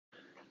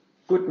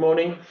Good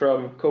morning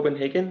from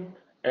Copenhagen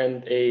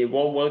and a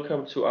warm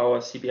welcome to our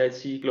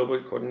CBIT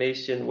Global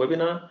Coordination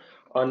webinar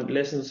on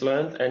lessons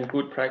learned and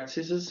good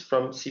practices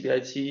from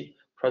CBIT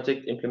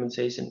project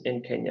implementation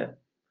in Kenya.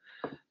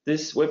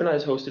 This webinar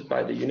is hosted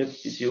by the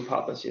UNEP DTU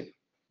Partnership.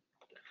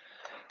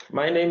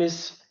 My name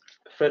is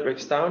Frederick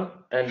Stown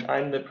and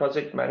I'm the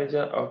project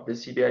manager of the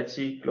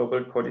CBIT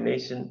Global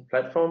Coordination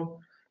Platform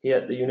here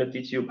at the UNEP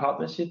DTU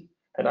Partnership,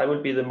 and I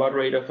will be the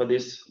moderator for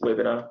this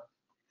webinar.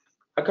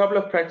 A couple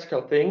of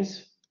practical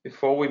things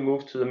before we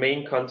move to the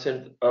main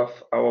content of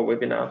our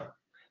webinar.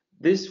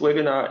 This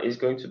webinar is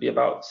going to be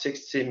about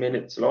 60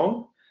 minutes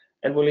long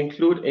and will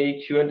include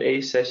a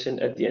Q&A session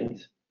at the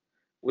end.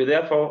 We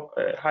therefore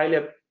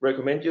highly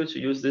recommend you to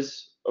use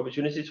this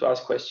opportunity to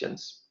ask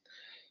questions.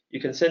 You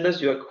can send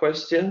us your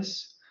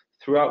questions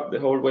throughout the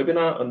whole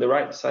webinar on the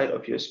right side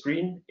of your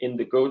screen in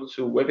the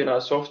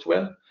GoToWebinar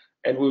software,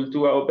 and we'll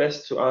do our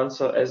best to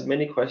answer as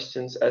many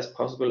questions as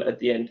possible at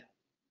the end.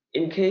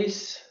 In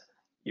case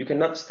you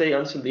cannot stay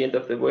until the end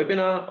of the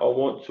webinar or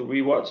want to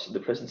rewatch the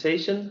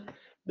presentation,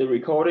 the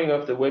recording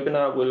of the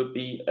webinar will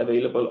be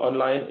available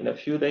online in a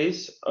few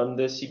days on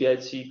the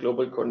CBIT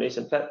Global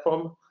Coordination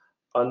Platform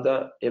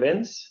under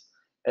Events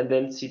and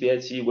then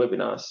CBIT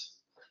Webinars.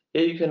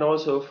 Here you can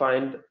also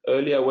find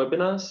earlier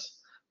webinars,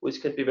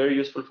 which can be very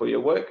useful for your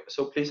work,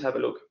 so please have a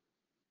look.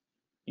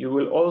 You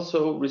will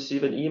also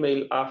receive an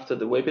email after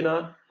the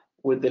webinar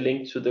with the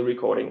link to the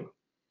recording.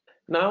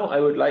 Now I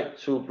would like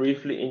to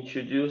briefly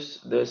introduce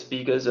the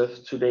speakers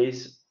of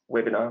today's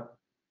webinar.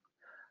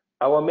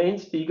 Our main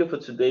speaker for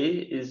today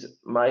is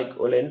Mike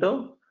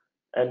Orlando,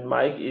 and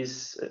Mike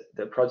is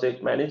the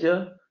project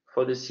manager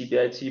for the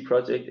CBIT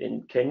project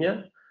in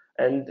Kenya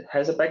and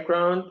has a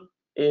background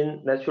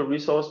in natural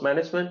resource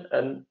management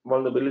and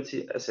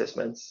vulnerability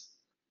assessments.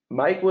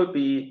 Mike will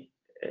be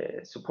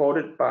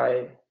supported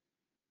by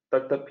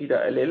Dr. Peter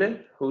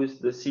Alele, who is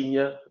the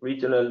Senior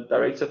Regional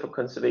Director for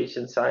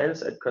Conservation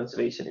Science at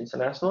Conservation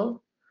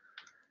International.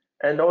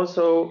 And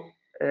also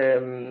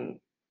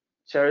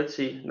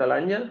Charity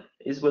Nalanya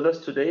is with us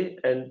today,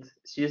 and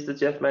she is the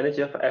Jeff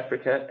Manager for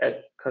Africa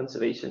at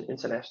Conservation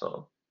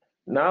International.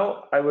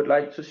 Now I would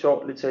like to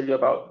shortly tell you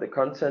about the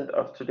content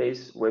of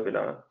today's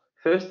webinar.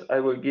 First, I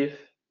will give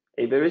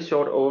a very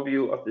short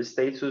overview of the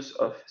status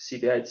of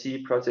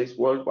CBIT projects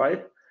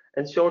worldwide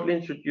and shortly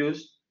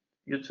introduce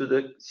you to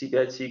the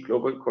CBIT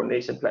Global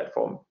Coordination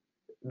Platform.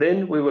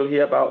 Then we will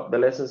hear about the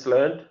lessons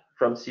learned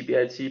from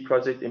CBIT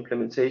project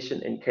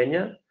implementation in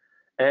Kenya.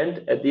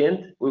 And at the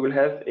end, we will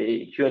have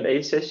a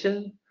Q&A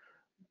session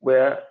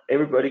where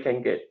everybody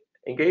can get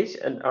engaged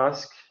and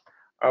ask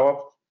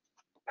our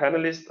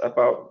panelists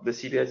about the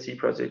CBIT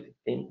project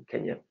in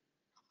Kenya.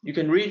 You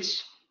can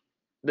reach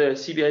the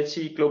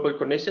CBIT Global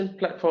Coordination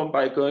Platform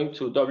by going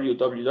to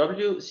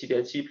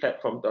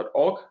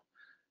www.cbitplatform.org.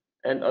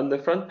 And on the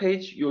front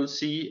page, you'll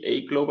see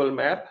a global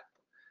map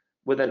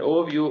with an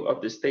overview of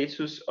the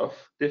status of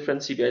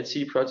different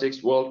CBIT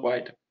projects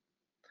worldwide.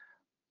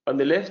 On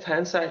the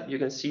left-hand side, you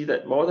can see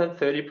that more than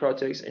 30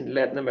 projects in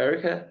Latin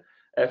America,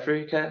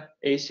 Africa,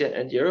 Asia,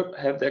 and Europe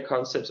have their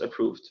concepts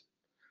approved.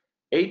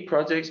 8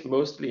 projects,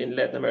 mostly in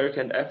Latin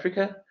America and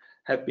Africa,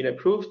 have been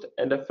approved,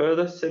 and a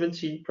further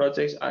 17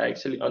 projects are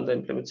actually under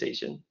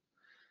implementation.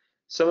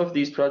 Some of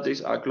these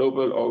projects are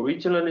global or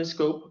regional in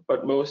scope,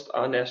 but most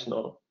are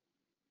national.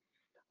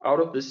 Out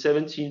of the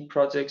 17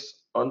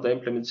 projects under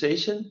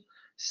implementation,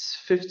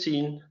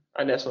 15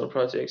 are national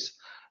projects,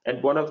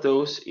 and one of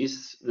those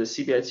is the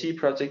CBIT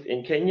project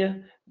in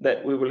Kenya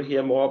that we will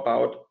hear more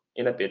about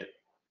in a bit.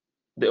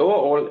 The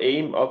overall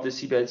aim of the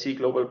CBIT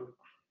Global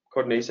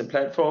Coordination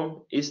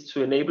Platform is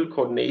to enable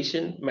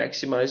coordination,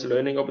 maximize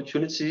learning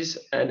opportunities,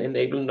 and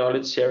enable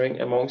knowledge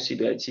sharing among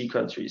CBIT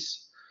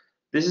countries.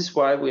 This is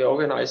why we are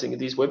organizing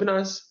these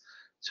webinars,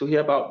 to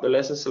hear about the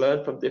lessons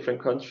learned from different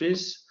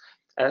countries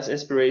as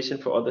inspiration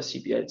for other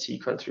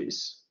CBIT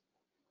countries.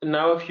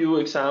 Now a few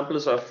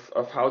examples of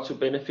how to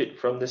benefit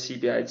from the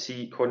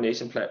CBIT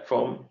coordination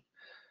platform.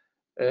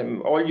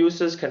 All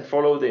users can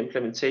follow the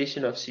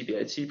implementation of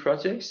CBIT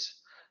projects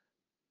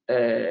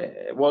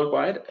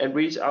worldwide and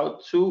reach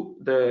out to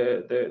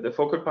the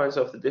focal points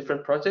of the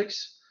different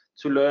projects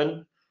to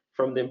learn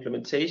from the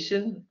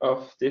implementation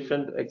of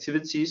different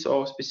activities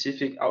or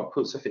specific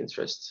outputs of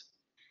interest.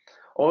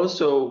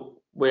 Also,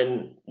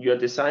 when you're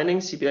designing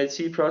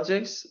CBIT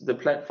projects, the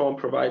platform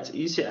provides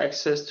easy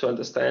access to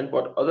understand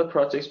what other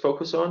projects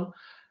focus on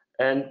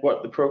and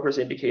what the progress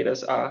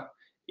indicators are.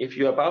 If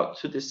you're about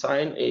to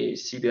design a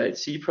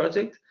CBIT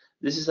project,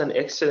 this is an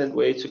excellent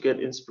way to get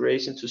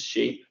inspiration to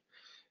shape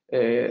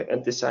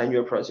and design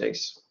your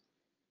projects.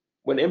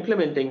 When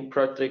implementing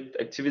project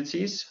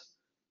activities,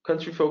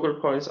 country focal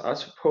points are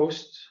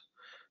supposed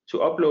to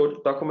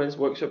upload documents,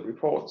 workshop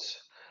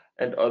reports,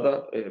 and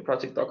other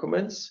project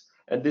documents,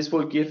 and this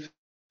will give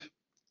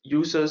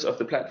users of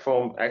the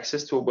platform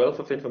access to a wealth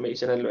of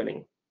information and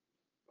learning.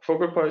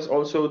 Focal points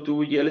also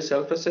do yearly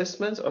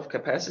self-assessments of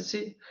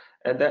capacity,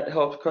 and that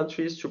helps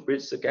countries to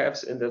bridge the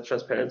gaps in their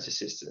transparency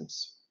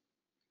systems.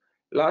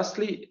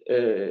 Lastly,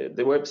 the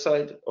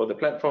website or the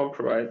platform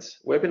provides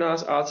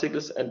webinars,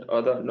 articles, and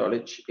other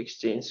knowledge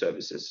exchange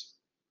services.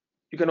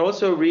 You can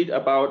also read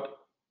about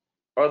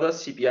other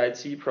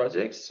CBIT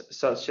projects,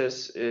 such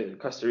as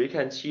Costa Rica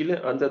and Chile,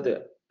 under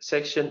the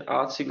section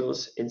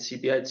Articles in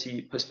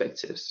CBIT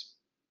Perspectives.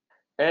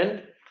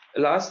 And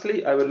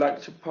lastly, I would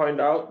like to point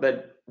out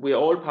that we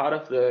are all part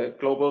of the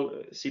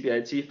global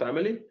CBIT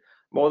family.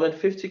 More than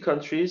 50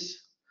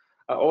 countries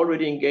are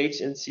already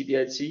engaged in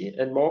CBIT,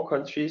 and more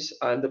countries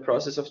are in the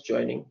process of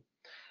joining.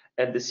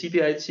 And the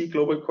CBIT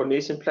Global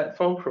Coordination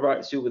Platform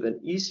provides you with an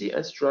easy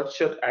and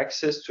structured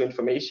access to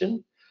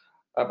information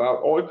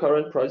about all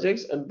current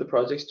projects and the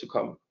projects to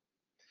come.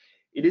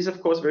 It is,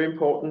 of course, very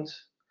important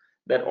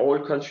that all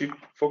country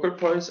focal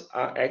points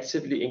are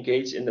actively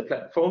engaged in the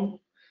platform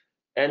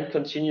and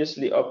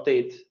continuously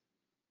update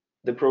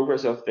the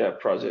progress of their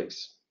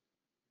projects.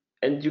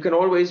 And you can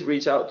always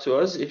reach out to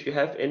us if you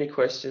have any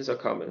questions or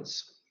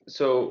comments.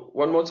 So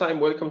one more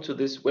time, welcome to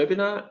this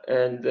webinar.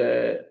 And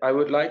I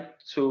would like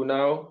to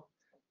now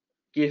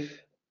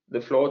give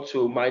the floor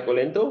to Mike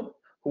Olendo,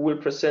 who will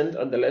present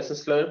on the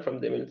lessons learned from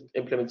the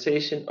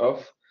implementation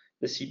of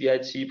the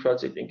CBIT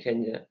project in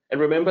Kenya. And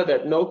remember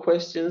that no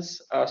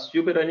questions are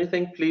stupid or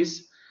anything.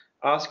 Please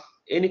ask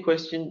any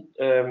question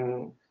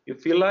you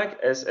feel like,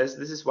 as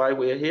this is why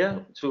we are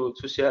here, to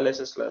share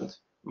lessons learned.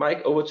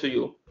 Mike, over to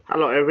you.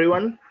 Hello,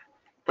 everyone.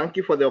 Thank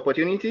you for the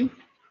opportunity.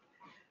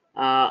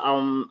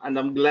 And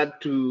I'm glad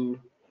to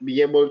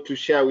be able to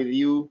share with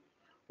you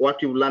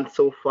what you've learned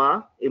so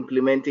far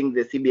implementing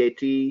the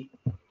CBIT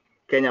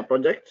Kenya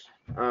project.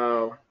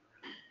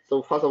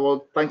 So first of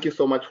all, thank you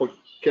so much for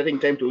getting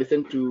time to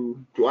listen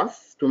to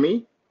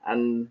me.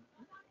 And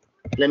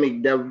let me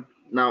delve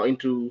now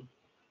into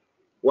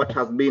what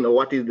has been or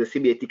what is the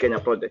CBIT Kenya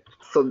project.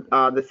 So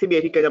the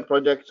CBIT Kenya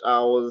project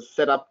was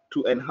set up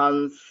to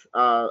enhance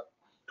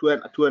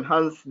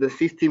the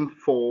system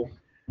for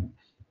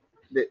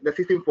the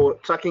system for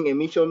tracking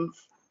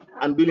emissions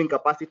and building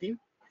capacity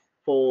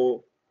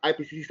for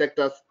IPCC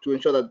sectors to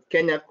ensure that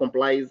Kenya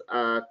complies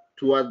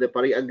towards the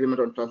Paris Agreement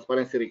on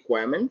transparency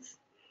requirements.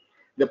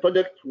 The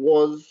project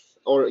was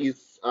or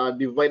is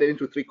divided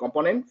into three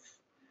components,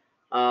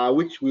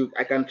 which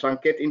I can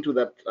truncate into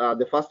that.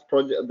 The first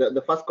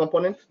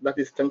component, that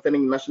is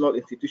strengthening national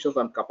institutions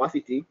and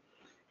capacity.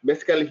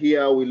 Basically,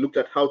 here we looked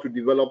at how to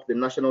develop the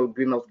national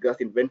greenhouse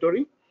gas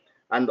inventory,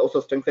 and also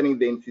strengthening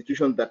the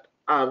institutions that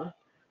are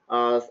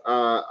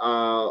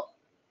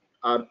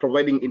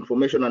providing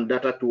information and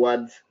data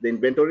towards the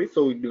inventory.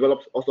 So we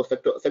developed also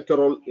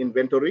sectoral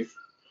inventories.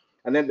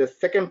 And then the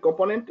second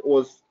component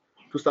was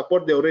to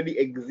support the already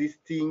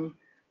existing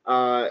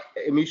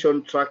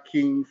emission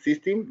tracking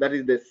system, that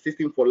is the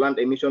system for land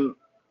emission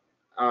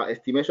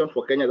estimation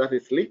for Kenya, that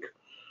is SLEEK.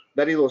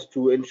 That is was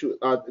to ensure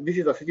this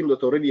is a system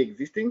that's already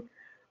existing,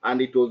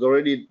 and it was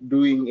already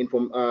doing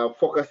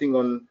focusing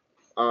on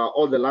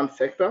all the land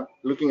sector,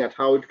 looking at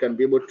how it can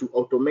be able to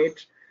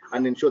automate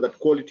and ensure that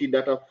quality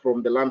data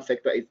from the land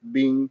sector is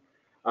being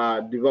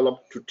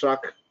developed to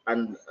track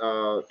and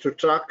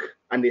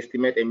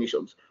estimate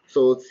emissions.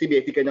 So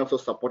CBIT Kenya also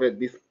supported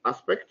this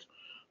aspect.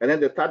 And then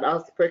the third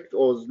aspect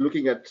was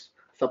looking at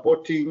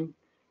supporting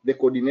the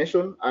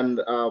coordination,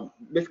 and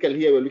basically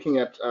here we're looking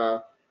at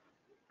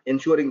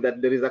ensuring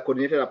that there is a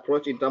coordinated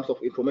approach in terms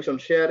of information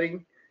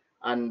sharing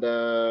and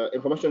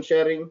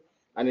ensuring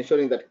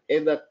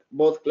that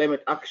both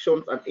climate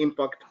actions and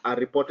impact are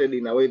reported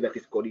in a way that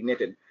is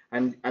coordinated.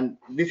 And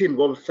this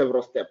involves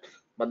several steps.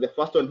 But the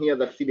first one here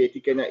that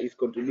CBIT Kenya is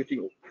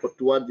contributing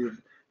towards is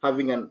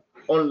having an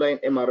online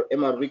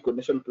MRV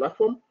coordination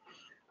platform,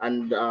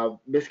 and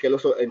basically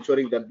also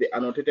ensuring that the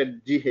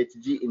annotated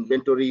GHG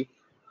inventory,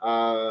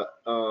 the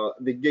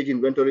GHG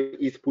inventory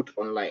is put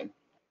online.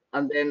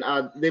 And then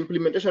the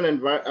implementation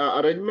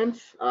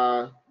arrangements,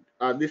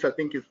 this I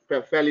think is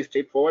fairly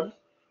straightforward.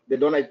 The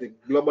donor is the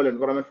Global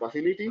Environment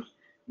Facility.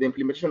 The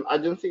implementation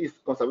agency is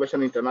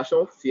Conservation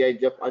International,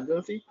 CIGF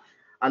agency.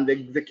 And the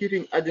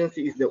executing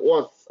agency is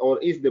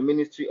the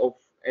Ministry of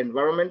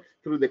Environment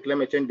through the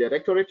Climate Change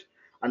Directorate,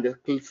 and the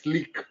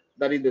SLEEK,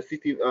 that is the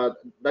system,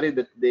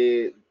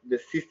 the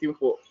system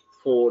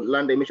for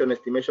land emission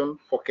estimation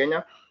for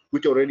Kenya,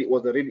 which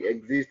was already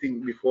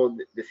existing before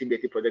the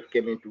CBIT project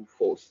came into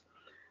force.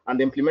 And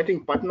the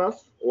implementing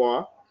partners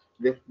were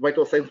the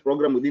Vital Science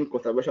Program within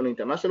Conservation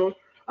International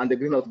and the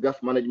Greenhouse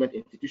Gas Management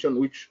Institution,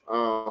 which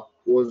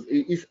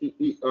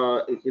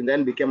in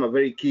then became a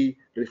very key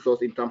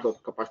resource in terms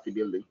of capacity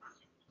building.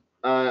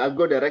 I'll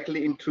go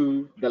directly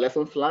into the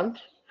lessons learned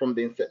from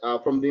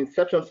the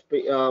inception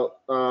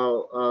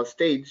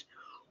stage.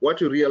 What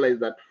you realize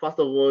that, first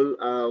of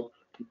all,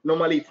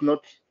 normally it's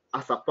not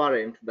as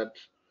apparent that,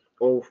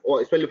 or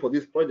especially for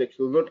this project,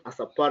 it was not as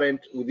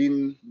apparent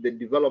within the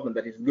development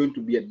that it's going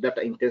to be a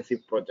data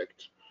intensive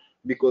project,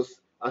 because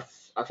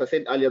as I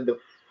said earlier, the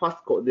first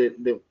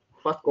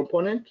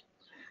component,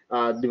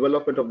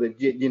 development of the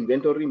GHG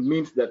inventory,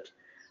 means that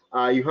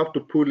you have to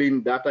pull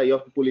in data, you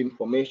have to pull in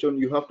information,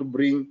 you have to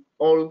bring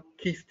all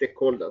key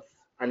stakeholders,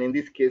 and in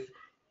this case,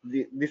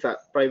 these are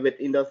private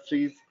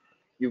industries,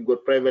 you've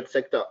got private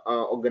sector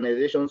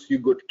organizations,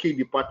 you've got key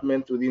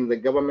departments within the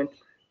government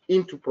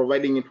into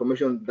providing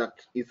information that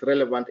is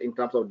relevant in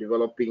terms of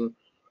developing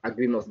a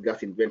greenhouse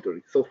gas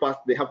inventory. So first,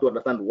 they have to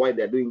understand why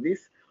they're doing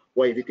this,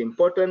 why is it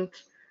important,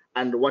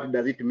 and what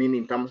does it mean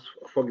in terms,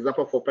 for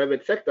example, for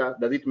private sector,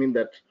 does it mean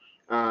that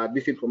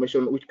this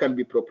information, which can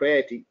be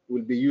proprietary,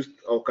 will be used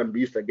or can be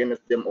used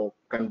against them, or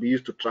can be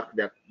used to track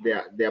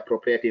their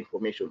proprietary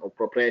information or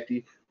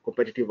proprietary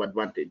competitive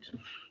advantage.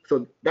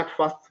 So that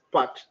first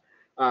part,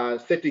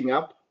 setting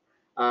up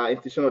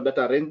institutional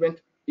data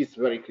arrangement, is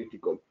very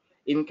critical.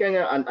 In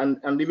Kenya,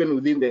 and even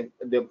within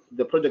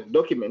the project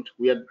document,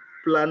 we had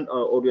planned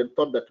or we had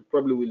thought that we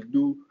probably will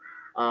do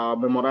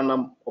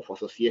memorandum of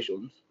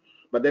associations.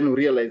 But then we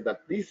realized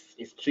that this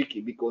is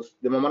tricky because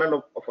the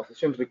memorandum of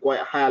associations require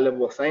a higher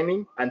level of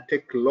signing and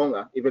take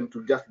longer even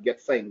to just get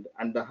signed,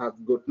 and that has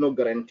got no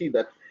guarantee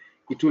that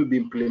it will be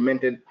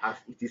implemented as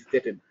it is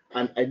stated.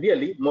 And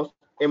ideally, most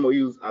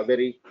MOUs are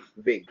very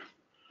vague.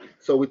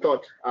 So we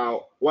thought,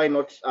 why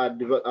not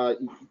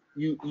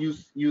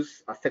use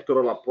a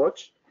sectoral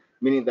approach,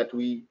 meaning that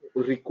we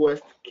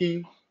request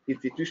key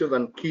institutions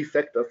and key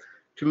sectors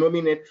to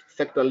nominate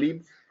sector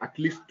leads, at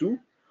least 2.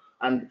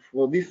 And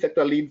for these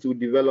sector leads, we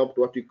developed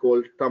what we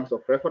call terms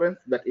of reference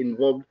that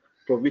involved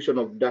provision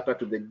of data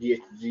to the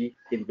GHG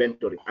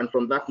inventory. And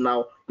from that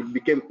now, it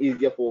became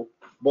easier for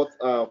both,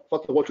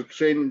 first of all, to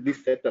train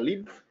these sector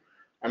leads,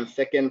 and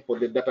second, for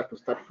the data to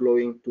start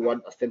flowing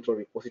toward a central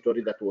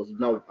repository that was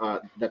now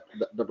that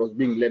was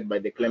being led by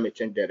the Climate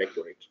Change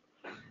Directorate.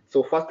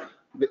 So first,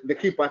 the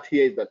key part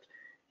here is that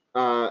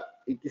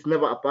it is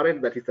never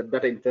apparent that it's a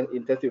data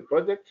intensive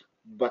project,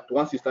 but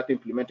once you start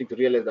implementing, to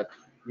realize that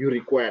you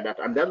require that.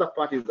 And the other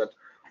part is that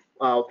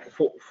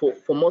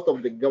for most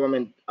of the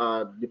government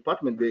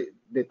department,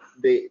 there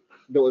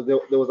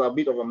was a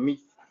bit of a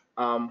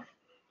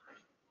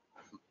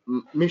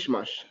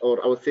mishmash,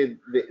 or I would say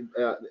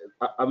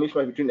a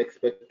mishmash between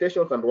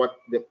expectations and what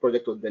the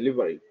project was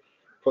delivering.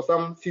 For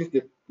some, since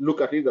they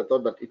look at it, they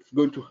thought that it's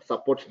going to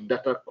support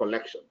data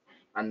collection.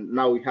 And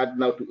now we had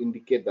now to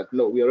indicate that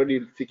no, we are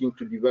already seeking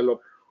to develop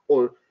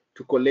or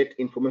to collect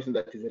information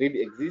that is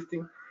already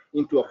existing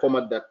into a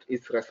format that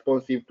is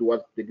responsive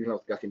towards the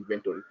greenhouse gas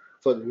inventory.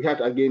 So we had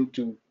again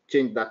to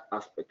change that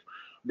aspect.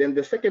 Then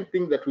the second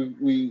thing that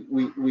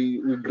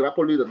we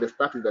grappled with at the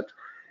start is that,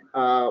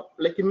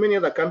 like in many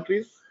other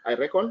countries, I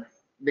reckon,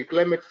 the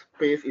climate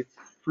space is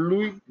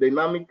fluid,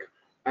 dynamic,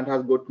 and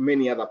has got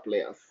many other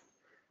players.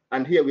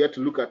 And here we have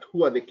to look at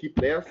who are the key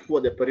players, who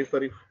are the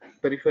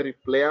periphery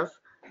players,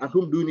 and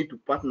whom do we need to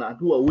partner, and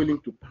who are willing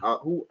to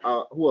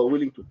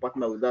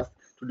partner with us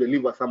to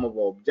deliver some of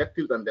our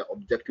objectives and their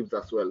objectives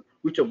as well.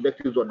 Which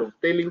objectives are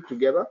dovetailing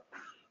together?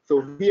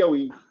 So here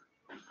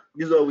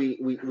this is where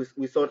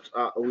we sought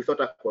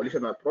a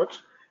coalition approach,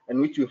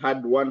 in which we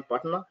had one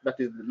partner, that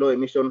is the Low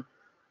Emission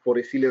for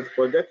Resilience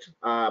project,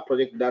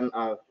 project done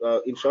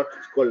in short,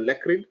 it's called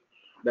LECRID,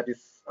 that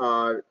is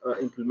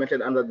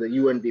implemented under the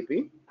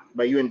UNDP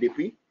by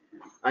UNDP.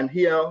 And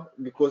here,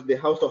 because they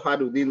also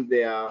had within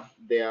their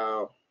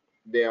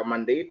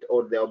mandate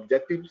or their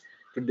objectives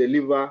to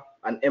deliver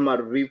an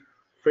MRV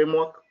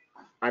framework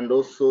and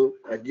also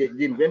a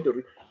GHG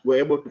inventory, we're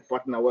able to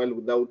partner well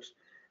without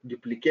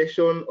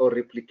duplication or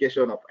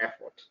replication of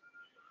effort.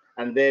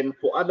 And then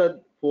for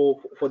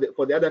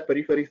the other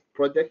periphery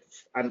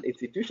projects and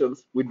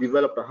institutions, we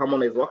developed a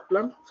harmonized work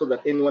plan so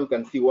that anyone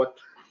can see what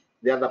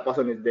the other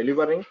person is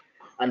delivering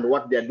and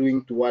what they're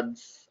doing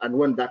towards and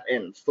when that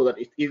ends, so that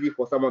it's easy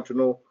for someone to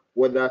know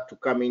whether to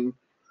come in,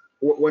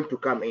 when to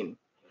come in.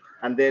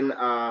 And then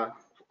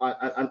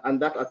and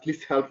that at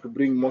least helped to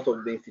bring most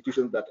of the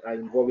institutions that are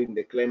involved in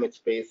the climate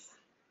space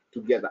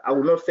together. I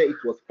will not say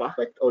it was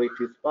perfect or it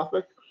is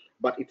perfect,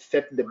 but it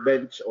set the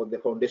bench or the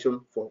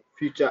foundation for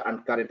future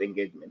and current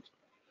engagement.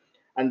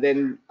 And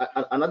then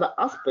another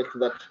aspect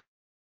that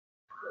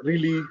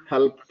really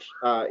helped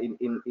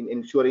in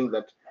ensuring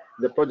that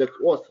the project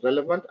was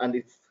relevant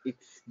and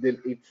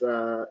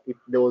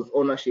there was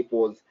ownership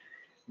was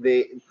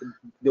there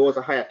was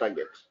a higher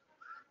target.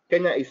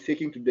 Kenya is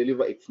seeking to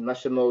deliver its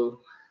national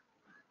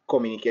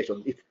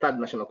communication, its third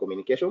national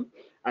communication,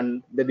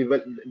 and the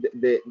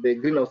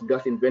greenhouse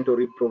gas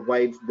inventory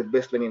provides the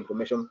baseline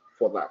information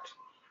for that.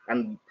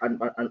 And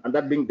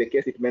that being the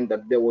case, it meant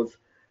that there was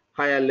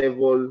higher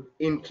level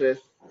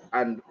interest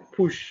and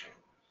push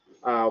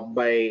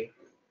by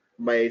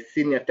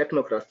senior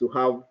technocrats to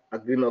have a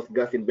greenhouse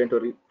gas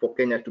inventory for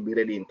Kenya to be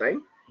ready in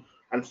time.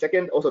 And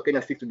second, also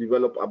Kenya seeks to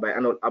develop a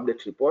biannual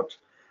update report.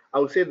 I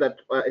would say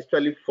that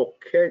especially for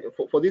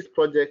this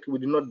project, we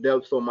do not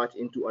delve so much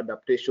into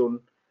adaptation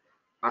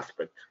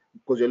aspect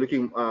because you're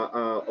looking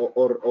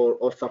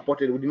or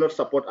supported. We do not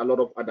support a lot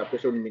of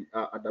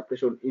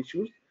adaptation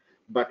issues,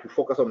 but we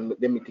focus on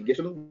the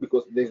mitigation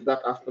because there's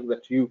that aspect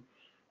that you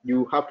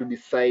have to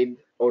decide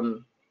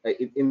on.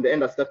 In the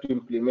end, as start to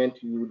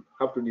implement, you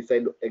have to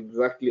decide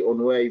exactly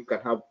on where you can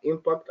have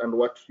impact and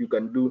what you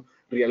can do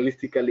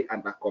realistically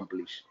and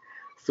accomplish.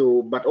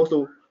 So, but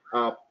also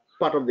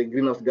part of the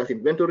greenhouse gas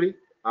inventory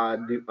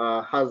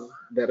has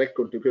direct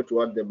contribution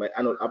towards the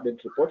biannual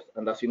update reports.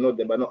 And as you know,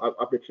 the biannual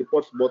update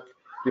reports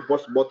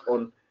both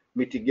on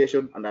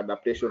mitigation and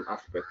adaptation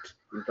aspects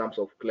in terms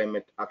of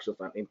climate actions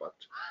and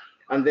impact.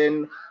 And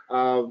then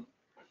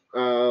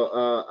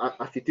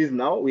as it is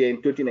now, we are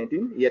in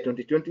 2019, year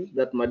 2020,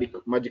 that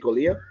magical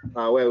year,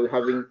 where we're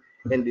having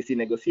NDC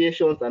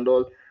negotiations and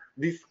all.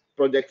 These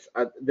projects,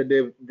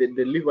 the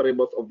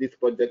deliverables of this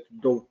project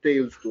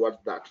dovetails towards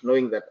that,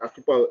 knowing that as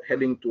people are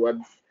heading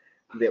towards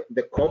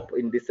the COP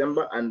in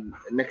December and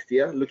next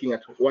year, looking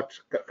at what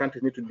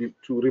countries need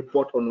to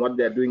report on what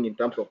they are doing in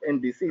terms of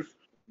NDCs,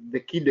 the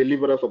key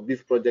deliverers of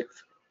these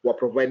projects were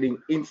providing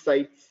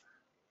insights.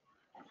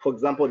 For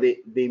example,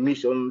 the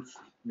emission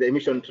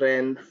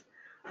trends,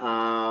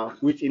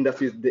 which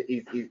industry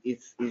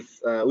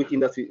which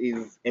industry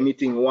is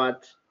emitting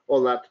what,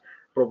 all that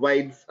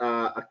provides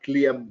a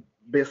clear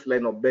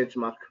baseline or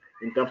benchmark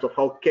in terms of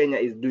how Kenya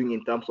is doing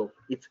in terms of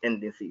its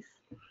NDCs.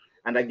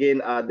 And again,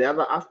 the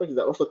other aspect is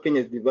that also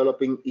Kenya is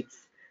developing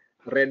its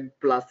RED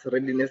Plus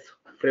readiness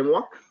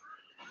framework,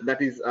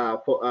 that is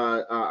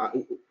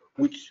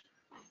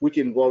which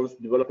involves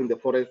developing the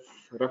forest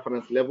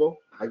reference level.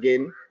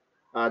 Again,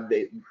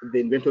 the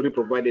inventory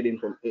provided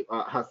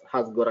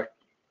has got a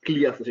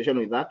clear association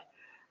with that.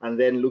 And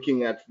then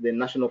looking at the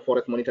National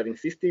Forest Monitoring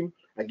System,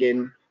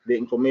 again, the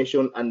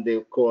information and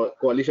the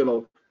coalition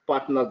of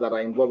partners that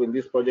are involved in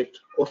this project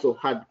also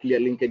had clear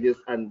linkages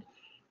and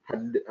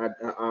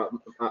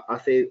I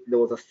say there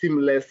was a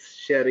seamless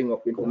sharing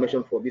of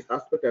information for this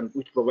aspect, and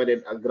which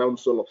provided a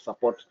groundswell of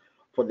support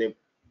for the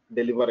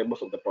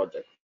deliverables of the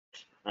project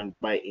and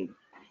buy-in.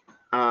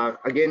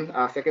 Again,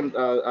 second,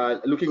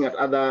 looking at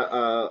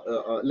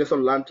other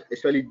lessons learned,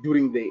 especially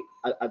during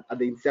at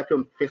the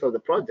inception phase of the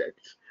project,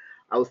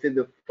 I would say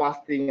the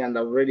first thing, and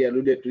I've already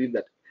alluded to it,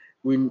 that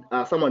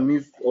someone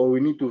needs, or we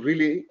need to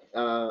really,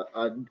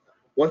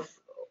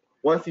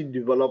 once you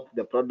develop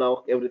the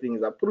product, everything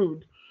is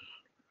approved,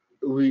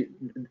 the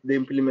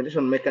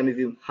implementation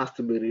mechanism has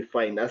to be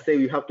refined. I say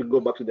we have to go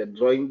back to the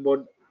drawing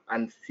board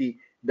and see,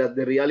 does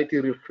the reality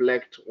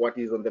reflect what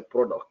is on the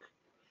product?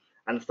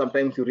 And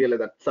sometimes you realize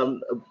that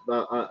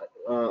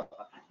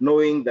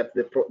knowing that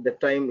the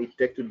time it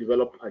takes to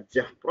develop a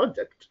JEF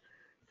project,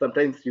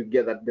 sometimes you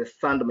get that the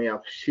sand may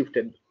have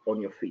shifted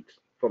on your feet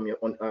from your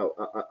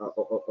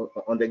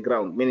on the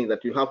ground, meaning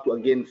that you have to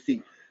again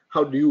see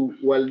how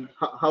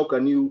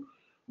can you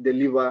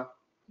deliver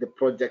the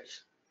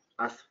project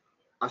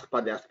as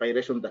per the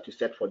aspiration that you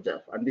set for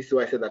JEF. And this is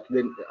why I say that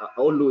then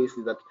always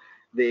is that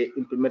the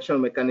implementation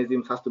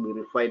mechanisms has to be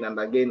refined. And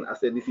again, I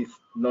said, this is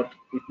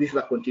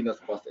a continuous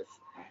process.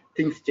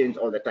 Things change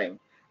all the time,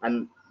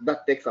 and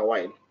that takes a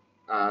while.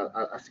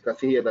 As you can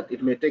see here, that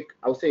it may take,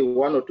 I would say,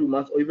 1 or 2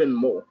 months or even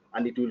more,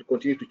 and it will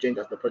continue to change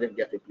as the project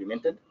gets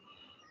implemented.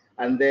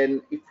 And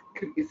then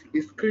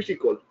it's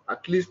critical,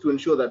 at least to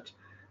ensure that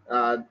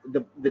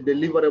the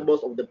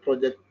deliverables of the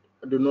project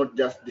do not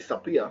just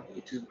disappear.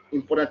 It is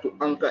important to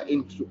anchor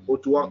into, or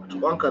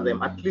to anchor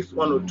them, at least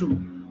 1 or 2,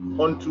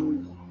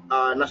 onto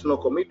national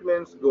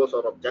commitments, goals,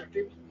 or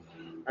objectives.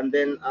 And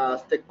then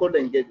stakeholder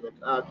engagement.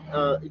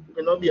 It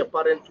may not be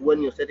apparent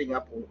when you're setting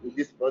up with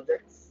these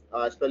projects,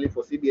 especially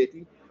for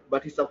CBIT,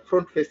 but it's a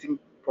front-facing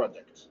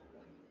project,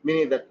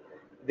 meaning that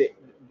the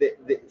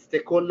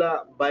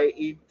stakeholder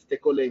buy-in,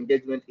 stakeholder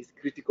engagement is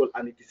critical,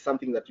 and it is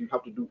something that you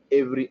have to do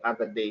every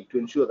other day to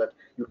ensure that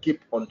you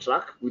keep on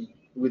track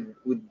with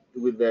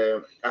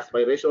the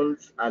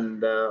aspirations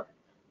and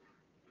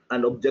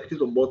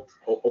objectives of both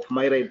of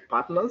myriad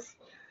partners,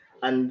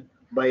 and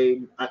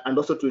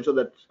also to ensure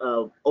that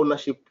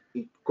ownership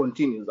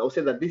continues. I would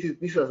say that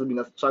this has been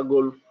a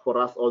struggle for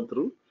us all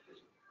through.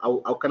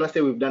 I cannot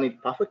say we've done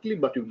it perfectly,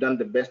 but we've done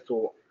the best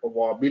of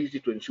our ability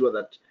to ensure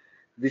that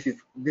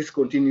this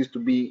continues to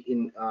be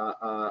in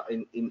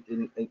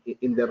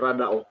the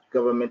radar of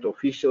government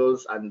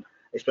officials, and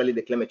especially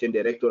the Climate Change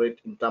Directorate,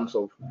 in terms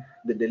of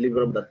the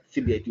deliverable that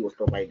CBIT was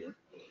providing.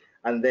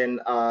 And then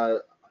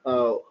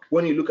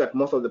when you look at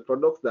most of the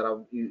products that are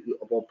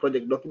or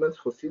project documents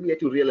for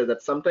CBIT, you realize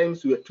that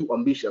sometimes we are too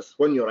ambitious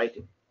when you're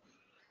writing.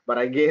 But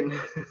again,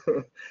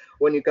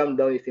 when you come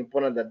down, it's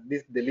important that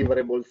these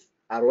deliverables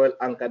are well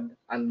anchored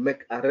and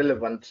are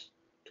relevant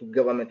to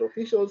government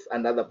officials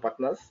and other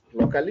partners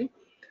locally,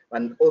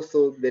 and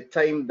also the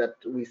time that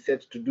we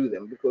set to do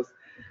them. Because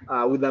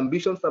with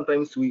ambition,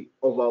 sometimes we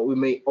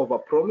may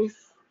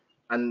overpromise,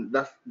 and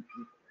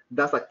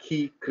that's a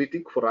key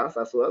critic for us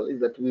as well, is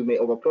that we may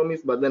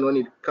overpromise, but then when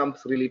it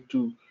comes really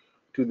to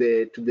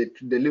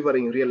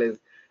delivering, realize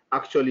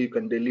actually you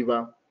can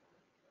deliver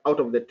out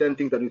of the 10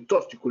 things that you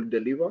thought you could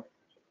deliver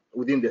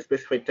within the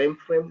specified time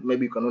frame.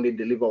 Maybe you can only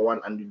deliver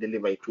one, and you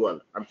deliver it well.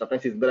 And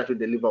sometimes it's better to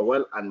deliver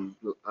well and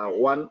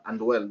one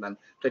and well than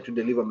try to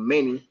deliver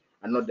many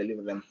and not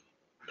deliver them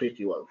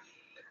pretty well.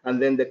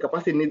 And then the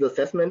capacity needs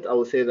assessment, I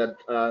would say that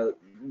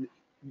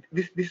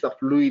this is a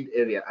fluid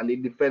area, and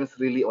it depends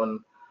really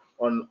on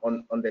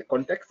the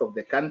context of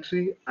the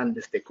country and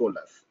the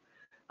stakeholders.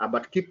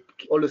 But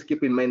always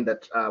keep in mind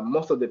that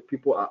most of the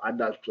people are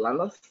adult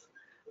learners,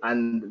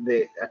 and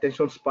the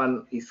attention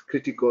span is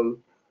critical.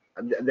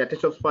 The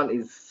attention span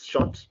is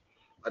short,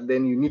 and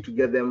then you need to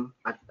get them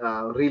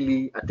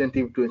really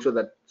attentive to ensure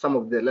that some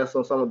of the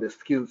lessons, some of the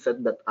skill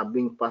set that are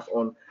being passed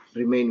on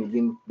remain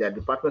within their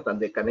departments, and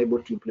they can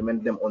able to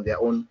implement them on their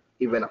own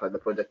even after the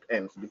project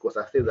ends. Because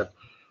I say that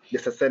the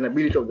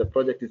sustainability of the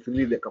project is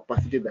really the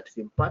capacity that is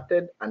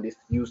imparted and is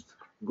used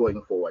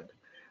going forward.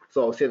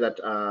 So I'll say that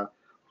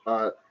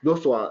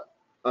those were,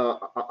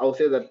 I'll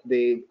say that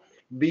they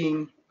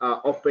being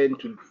open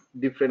to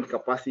different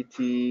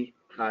capacity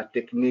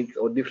techniques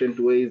or different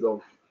ways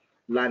of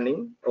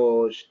learning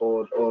or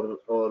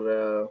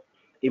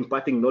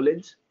imparting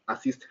knowledge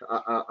assist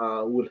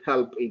will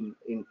help in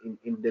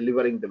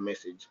delivering the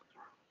message.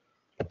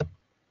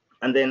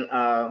 And then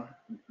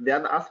the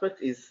other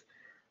aspect is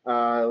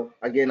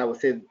again, I would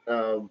say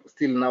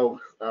still now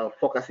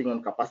focusing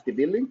on capacity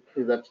building,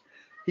 is that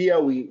here I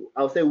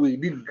would say we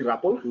did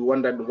grapple. We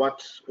wondered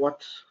what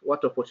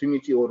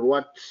opportunity or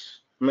what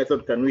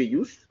method can we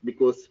use,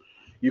 because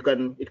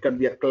it can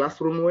be a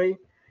classroom way,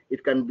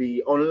 it can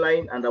be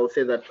online, and I would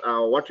say that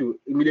what you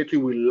immediately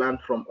will learn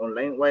from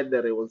online, while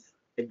there was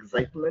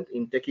excitement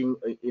in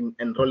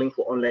enrolling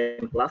for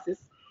online classes,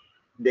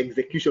 the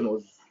execution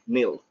was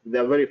nil.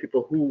 There are very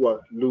people who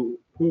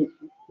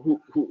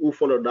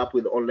followed up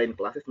with online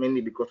classes,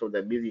 mainly because of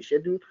their busy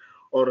schedule,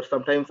 or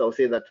sometimes I'll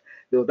say that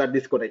there was that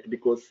disconnect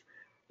because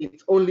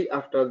it's only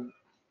after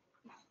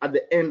at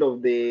the end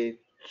of the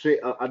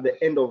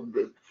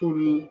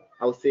full,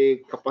 I'll say,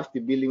 capacity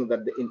building that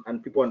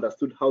and people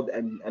understood how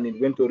an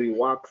inventory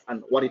works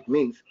and what it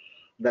means,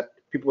 that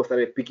people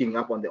started picking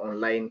up on the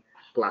online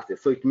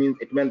classes. So it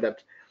meant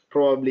that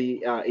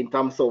probably in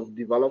terms of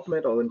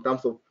development or in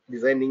terms of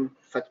designing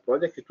such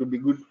projects, it would be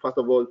good, first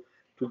of all,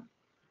 to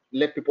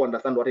let people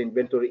understand what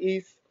inventory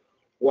is,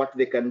 what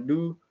they can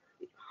do,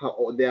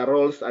 how, their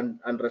roles and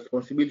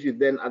responsibilities.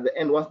 Then at the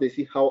end, once they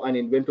see how an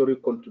inventory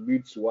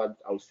contributes towards,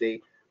 I would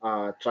say,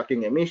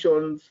 tracking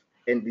emissions,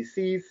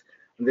 NDCs,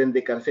 and then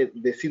they can say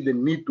they see the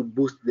need to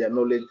boost their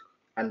knowledge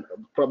and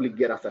probably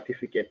get a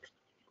certificate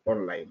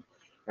online.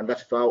 And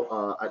that's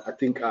how I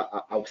think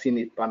I've seen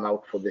it pan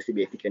out for the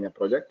CBIT Kenya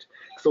project.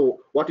 So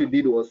what we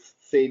did was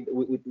say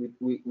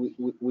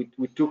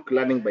we took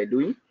learning by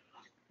doing,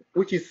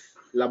 which is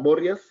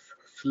laborious,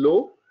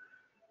 slow,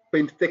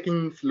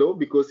 painstaking slow,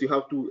 because you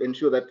have to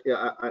ensure that,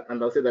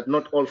 and I'll say that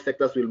not all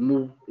sectors will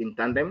move in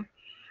tandem,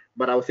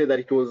 but I would say that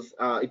it was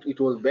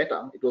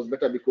better. It was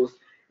better because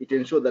it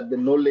ensured that the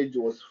knowledge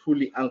was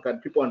fully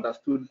anchored. People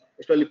understood,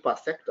 especially per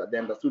sector, they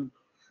understood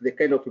the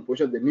kind of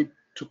information they need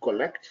to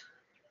collect,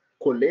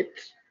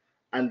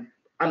 and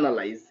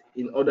analyze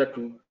in order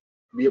to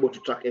be able to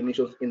track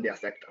emissions in their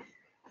sector.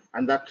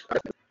 And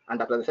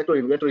after the sector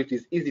inventory, it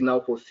is easy now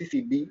for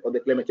CCD or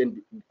the Climate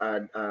Change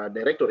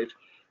Directorate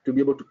to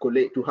be able to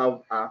collect, to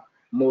have I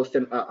would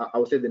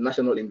say, the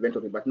national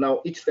inventory. But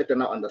now each sector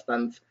now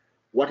understands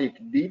what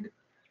it did,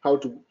 how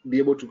to be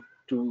able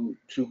to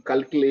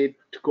calculate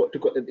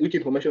which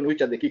information,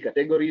 which are the key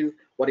categories,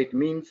 what it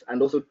means, and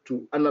also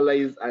to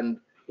analyze and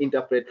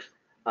interpret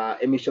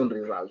emission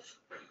results,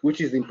 which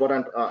is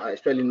important,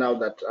 especially now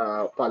that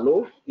per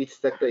law, each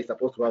sector is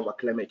supposed to have a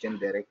climate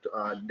change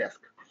desk.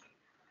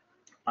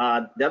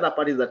 The other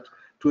part is that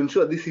to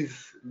ensure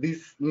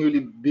this newly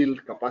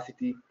built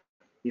capacity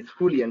is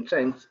fully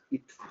entrenched,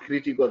 it's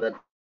critical that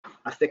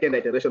a second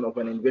iteration of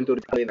an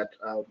inventory that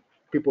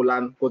people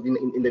learn, because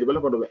in the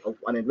development of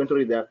an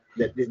inventory,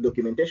 there's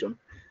documentation,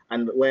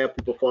 and where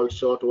people fall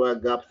short, where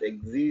gaps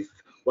exist,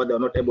 what they're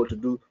not able to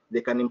do, they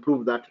can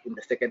improve that in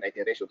the second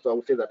iteration. So I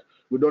would say that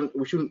we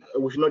should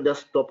not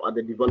just stop at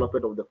the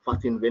development of the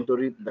first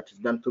inventory that is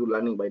done through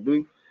learning by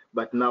doing,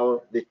 but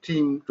now the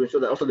team, to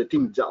ensure that also the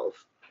team gels,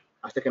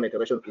 a second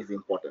iteration is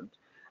important.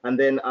 And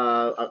then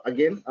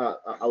again,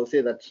 I would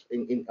say that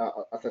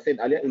as I said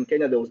earlier, in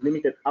Kenya there was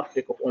limited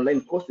uptake of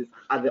online courses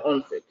at the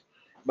onset,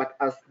 but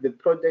as the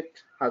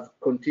project has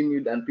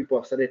continued and people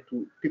have started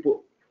to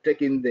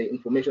taking the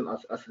information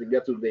as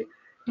regards to the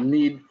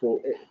need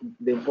for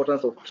the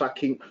importance of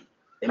tracking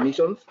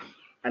emissions,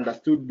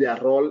 understood their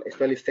role,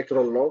 especially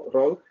sectoral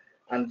role,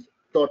 and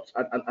thought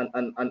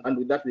and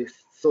with that,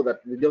 so that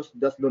they just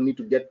don't need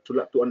to get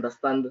to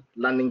understand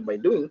learning by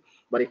doing,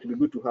 but it would be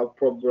good to have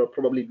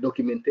probably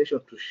documentation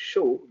to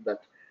show that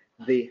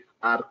they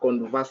are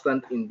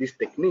conversant in these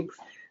techniques.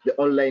 The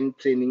online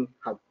training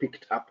have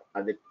picked up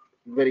at the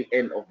very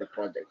end of the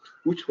project,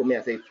 which for me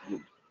I say it's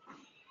good.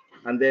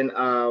 And then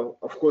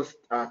of course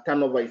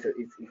turnover is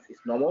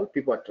normal.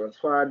 People are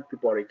transferred,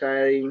 people are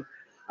retiring,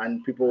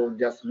 and people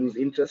just lose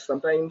interest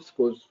sometimes,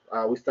 because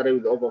we started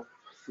with over,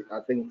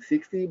 I think,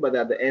 60, but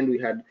at the end we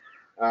had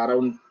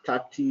around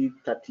 30,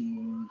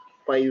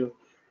 35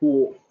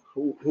 who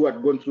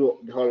had gone through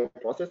the whole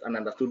process and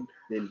understood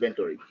the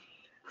inventory.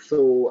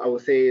 So I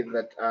would say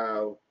that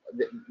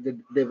the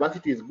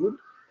diversity is good.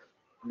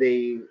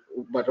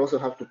 But also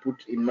have to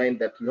put in mind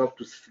that you have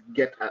to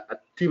get a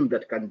team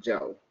that can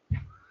gel.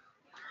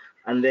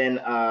 And then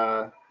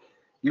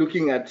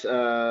looking at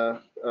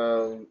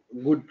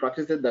good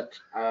practices that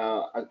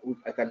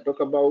I can talk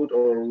about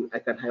or I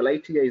can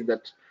highlight here is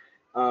that,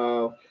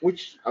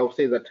 which I would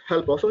say that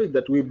help also is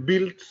that we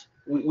did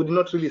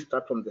not really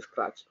start from the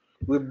scratch.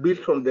 We built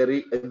from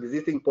the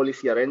existing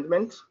policy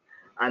arrangements,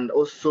 and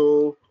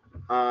also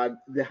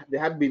there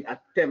had been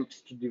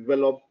attempts to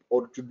develop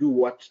or to do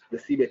what the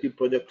CBIT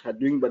project had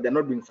doing, but they're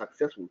not been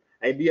successful.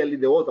 Ideally,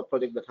 there was a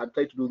project that had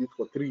tried to do this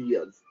for 3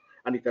 years,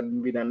 and it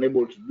had been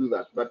unable to do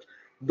that. But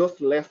those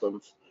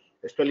lessons,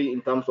 especially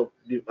in terms of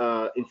the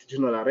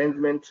institutional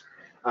arrangement,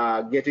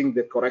 getting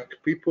the correct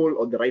people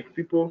or the right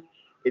people,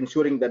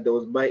 ensuring that there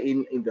was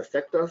buy-in in the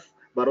sectors,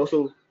 but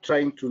also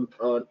trying to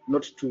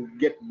not to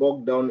get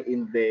bogged down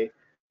in the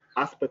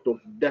aspect of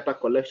data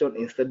collection,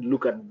 instead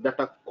look at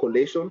data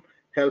collation,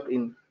 help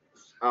in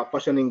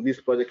fashioning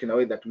this project in a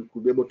way that we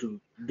could be able to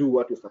do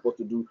what we're supposed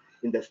to do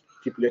in the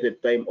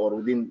stipulated time or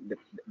within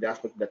the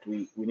aspect that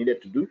we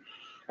needed to do.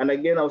 And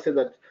again, I'll say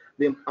that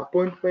the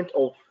appointment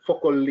of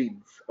focal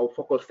leads or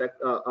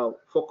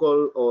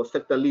focal or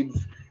sector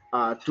leads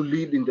to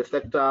lead in the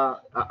sector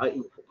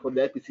for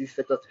the IPC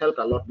sectors helped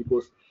a lot,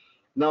 because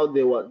now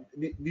there were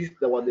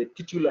the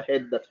titular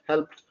head that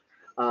helped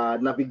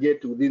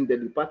navigate within the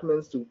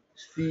departments to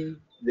see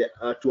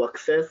to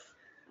access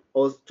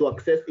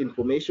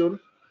information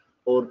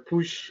or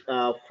push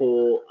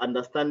for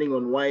understanding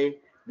on why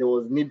there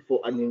was need for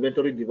an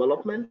inventory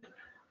development.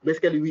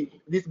 Basically,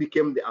 this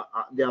became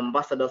the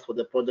ambassadors for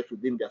the project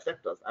within their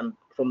sectors, and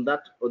from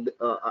that,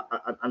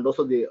 and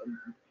also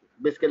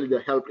basically the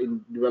help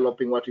in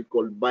developing what we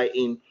call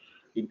buy-in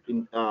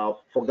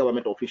for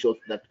government officials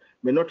that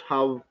may not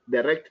have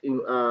direct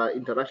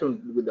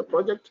interaction with the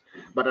project,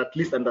 but at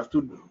least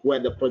understood where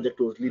the project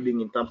was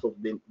leading in terms of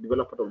the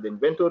development of the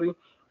inventory,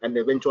 and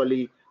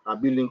eventually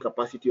building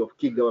capacity of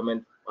key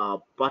government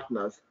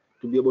partners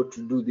to be able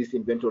to do this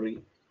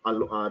inventory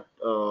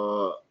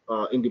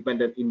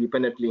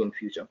independently in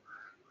future.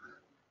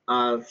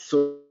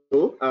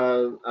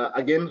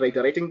 Again,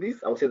 reiterating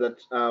this, I would say that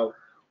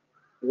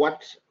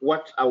what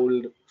I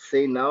will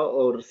say now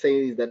or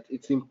say is that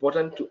it's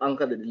important to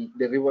anchor the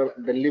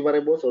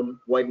deliverables on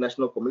wide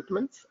national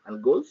commitments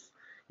and goals.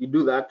 You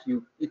do that,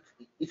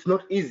 it's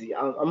not easy.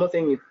 I'm not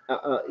saying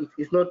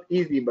it's not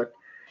easy, but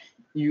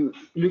you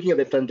looking at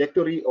the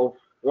trajectory of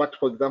what,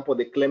 for example,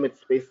 the climate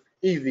space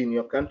is in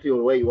your country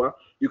or where you are,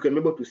 you can be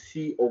able to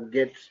see or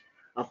get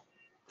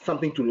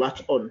something to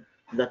latch on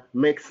that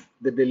makes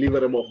the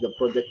deliverable of the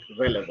project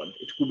relevant.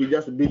 It could be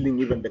just building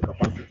even the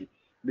capacity,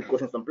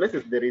 because in some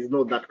places there is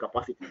no that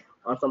capacity.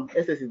 On some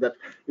places is that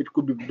it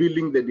could be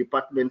building the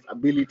department's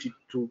ability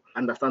to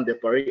understand the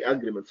Paris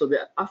Agreement. So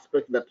there are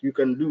aspects that you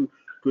can do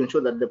to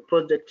ensure that the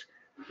project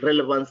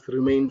relevance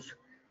remains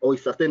or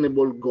is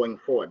sustainable going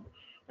forward.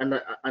 And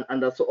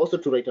also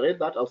to reiterate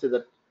that, I'll say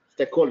that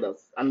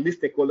stakeholders, and these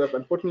stakeholders,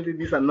 unfortunately,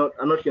 these are not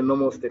your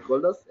normal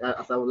stakeholders,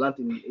 as I've learned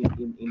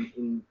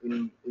in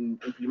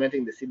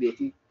implementing the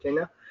CBIT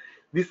Kenya.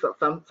 These are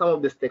some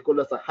of the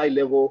stakeholders are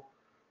high-level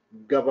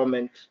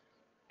government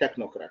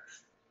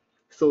technocrats.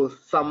 So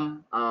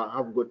some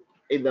have got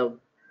either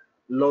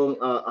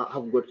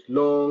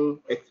long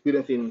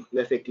experience in,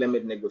 let's say,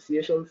 climate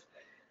negotiations.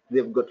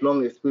 They've got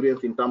long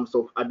experience in terms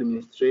of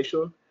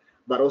administration,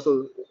 but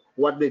also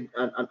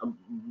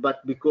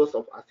but because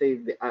of, I say,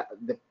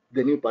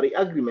 the new Paris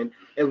Agreement,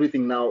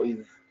 everything now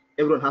is,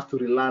 everyone has to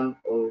relearn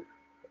or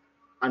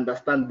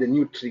understand the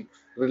new tricks,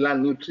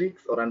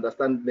 or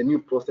understand the new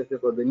processes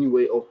or the new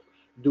way of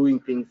doing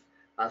things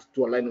as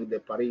to align with the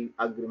Paris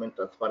Agreement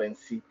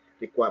transparency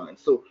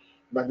requirements. So,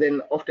 but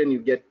then often you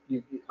get,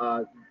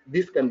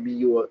 this can be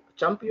your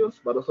champions,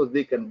 but also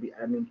they can be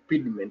an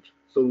impediment.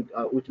 So,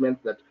 which means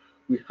that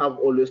we have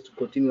always to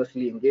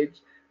continuously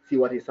engage, see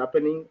what is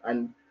happening.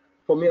 And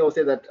for me, I would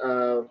say that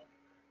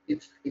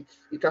it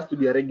has to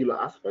be a regular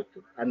aspect.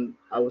 And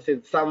I would say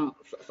some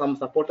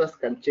supporters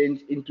can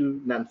change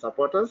into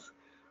non-supporters,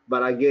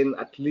 but again,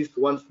 at least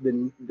once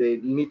the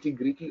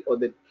nitty-gritty or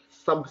the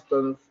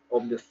substance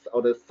of the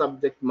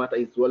subject matter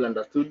is well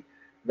understood,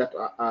 that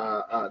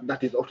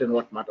that is often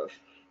what matters.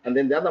 And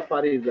then the other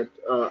part is that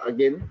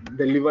again,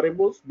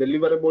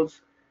 deliverables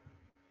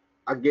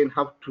again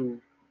have to,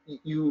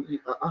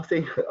 I'm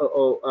saying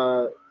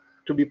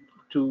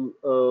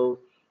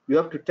you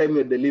have to time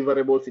your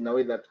deliverables in a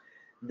way that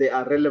they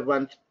are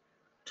relevant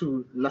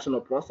to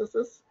national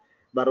processes,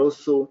 but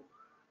also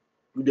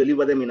you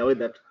deliver them in a way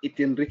that it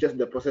enriches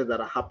the process that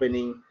are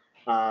happening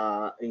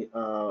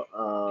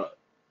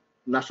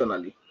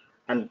nationally.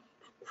 And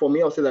for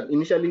me, I'll say that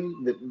initially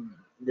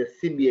the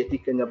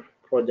CBIT Kenya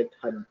project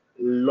had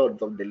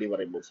lots of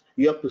deliverables.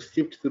 You have to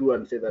sift through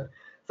and say that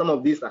some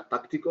of these are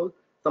tactical,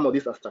 some of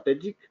these are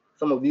strategic,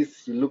 some of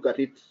these, you look at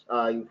it,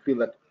 you feel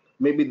that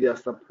maybe they are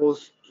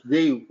supposed,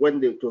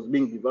 when it was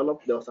being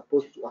developed, they were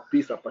supposed to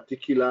appease a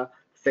particular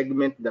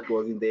segment that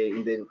was in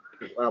the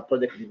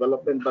project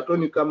development. But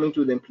when you come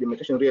into the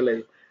implementation,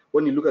 realize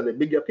when you look at the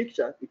bigger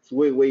picture, it's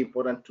way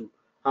important to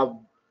have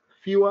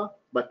fewer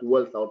but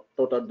well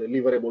thought out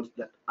deliverables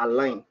that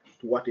align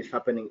to what is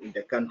happening in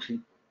the country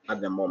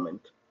at the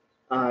moment.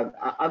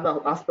 Other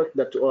aspect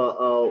that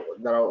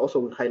that I also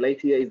would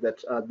highlight here is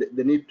that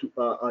the need to,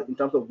 in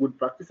terms of good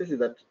practices, is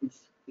that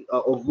it's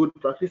of good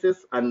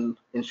practices and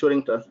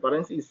ensuring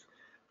transparency is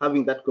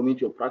having that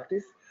community of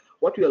practice.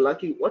 What we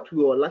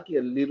were lucky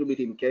a little bit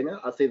in Kenya,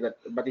 I'll say that,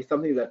 but it's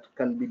something that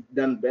can be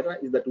done better,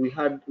 is that we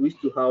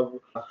used to have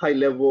a high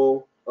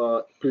level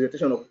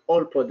presentation of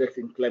all projects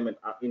in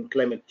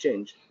climate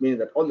change, meaning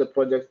that all the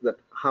projects that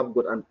have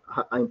got and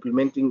are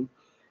implementing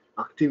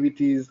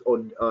activities or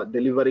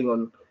delivering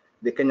on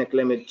the Kenya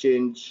climate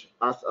change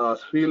as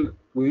field.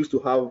 We used to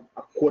have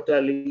a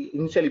quarterly,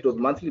 initially it was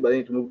monthly, but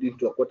then it moved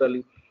into a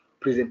quarterly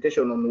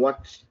presentation on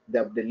what they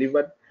have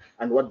delivered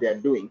and what they are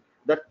doing.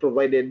 That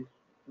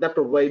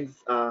provides,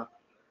 I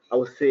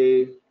would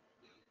say,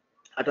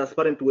 a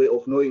transparent way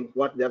of knowing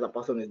what the other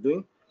person is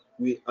doing.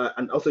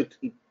 And also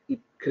it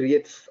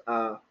creates,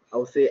 I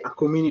would say, a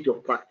community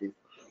of practice.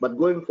 But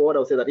going forward, I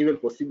would say that even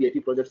for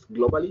CBIT projects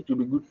globally, to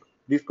be good,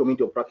 this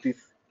community of practice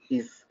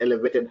is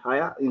elevated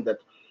higher, in that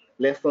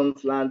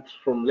lessons learned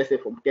from, let's say,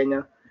 from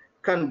Kenya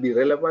can be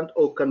relevant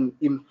or can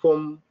be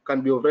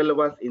of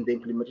relevance in the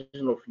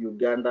implementation of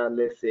Uganda,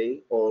 let's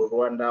say, or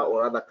Rwanda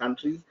or other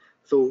countries.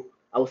 So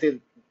I would say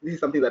this is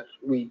something that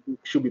we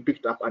should be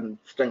picked up and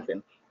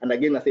strengthened. And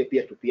again, I say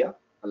peer-to-peer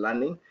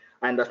learning.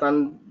 I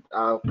understand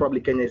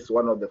probably Kenya is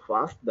one of the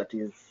first that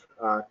is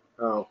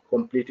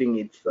completing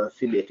its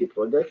CBIT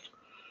project.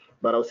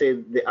 But I would say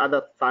the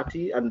other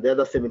 30 and the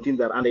other 17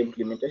 that are under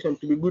implementation,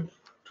 to be good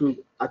to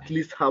at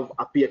least have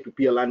a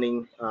peer-to-peer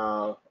learning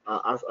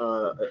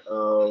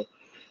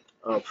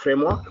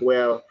framework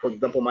where, for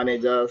example,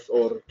 managers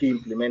or key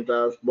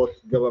implementers, both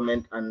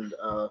government and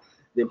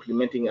the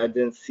implementing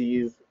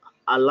agencies,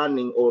 are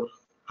learning or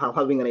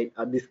having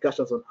a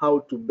discussions on how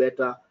to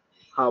better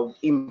have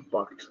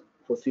impact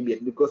for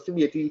CBIT, because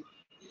CBIT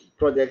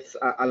projects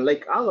are,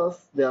 unlike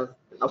others, I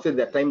would say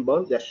they're time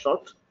bound, they're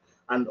short,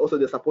 and also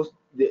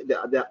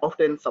they're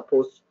often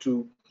supposed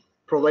to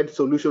provide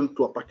solution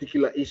to a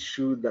particular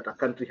issue that a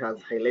country has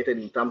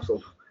highlighted in terms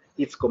of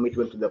its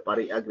commitment to the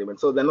Paris Agreement.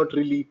 So they're not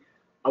really,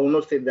 I will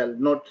not say they're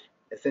not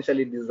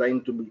essentially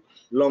designed to be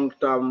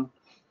long-term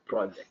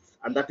projects.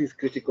 And that is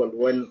critical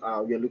when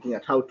we are looking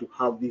at how to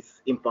have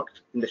this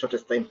impact in the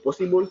shortest time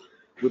possible,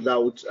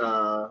 without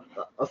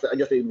also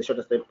just in the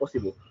shortest time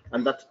possible.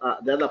 And that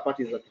the other part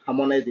is that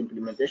harmonized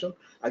implementation.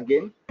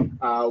 Again,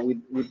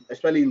 with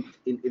especially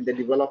in the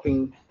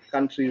developing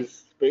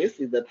countries space,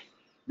 is that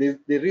there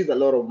is a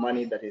lot of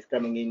money that is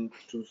coming in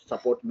to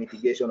support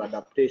mitigation,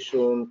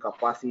 adaptation,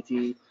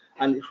 capacity,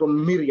 and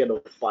from myriad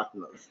of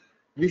partners.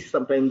 This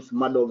sometimes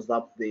muddles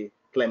up the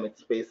climate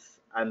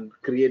space and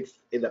creates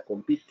either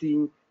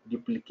competing,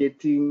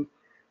 duplicating,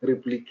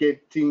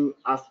 replicating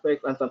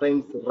aspects, and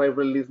sometimes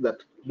rivalries that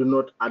do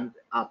not add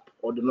up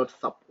or do not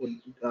support,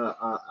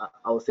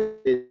 I would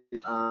say,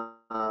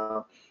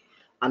 are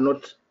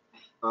not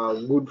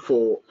good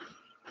for,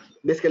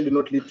 basically do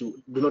not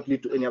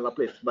lead to any other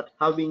place. But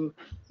having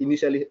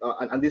initially,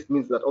 and this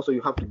means that also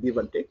you have to give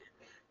and take.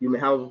 You may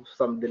have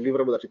some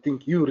deliverable that you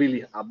think you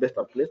really are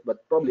better placed,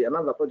 but probably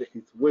another project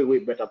is way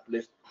better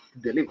placed to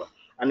deliver.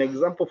 An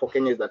example for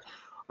Kenya is that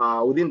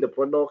within the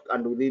product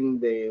and within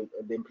the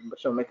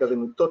implementation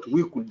mechanism, we thought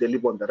we could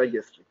deliver on the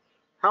registry.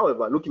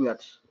 However,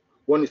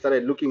 when we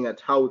started looking at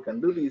how we can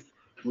do this,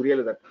 we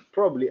realized that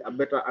probably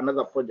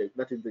another project,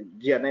 that is the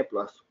GNI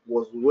Plus,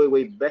 was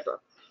way better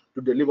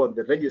to deliver on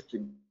the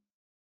registry,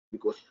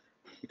 because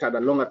it had a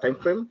longer time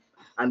frame,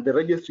 and the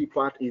registry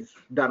part is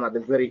done at the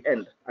very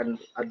end. And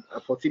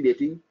for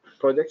CBIT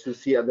projects, you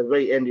see at the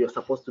very end, you're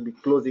supposed to be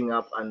closing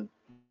up and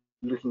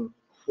looking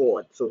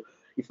forward. So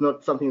it's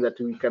not something that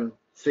we can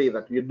say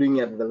that we're doing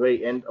it at the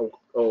very end, or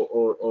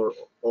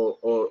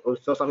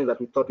it's not something that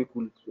we thought we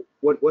could.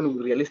 When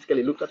we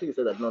realistically looked at it, we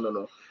said that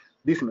no,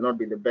 this may not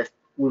be the best.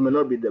 We may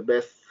not be the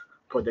best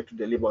project to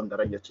deliver on the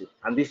registry.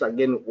 And this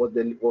again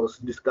was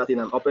discussed in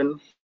an open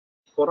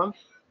forum.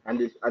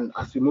 And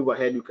as we move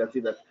ahead, you can see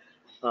that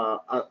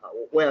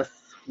whereas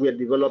we are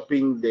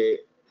developing the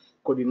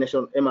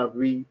coordination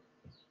MRV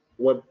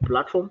web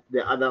platform,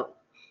 there are other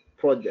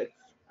projects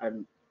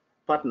and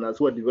partners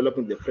who are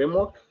developing the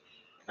framework,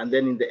 and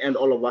then in the end,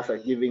 all of us are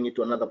giving it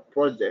to another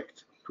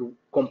project to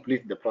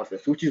complete the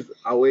process, which is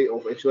a way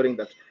of ensuring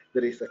that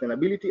there is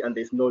sustainability and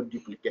there's no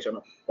duplication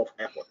of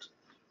effort.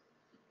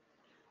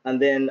 And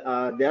then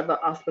the other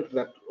aspect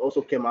that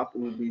also came up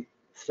will be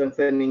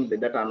strengthening the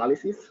data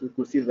analysis. We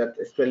could see that,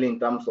 especially in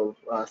terms of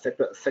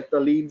sector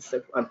leads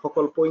and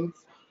focal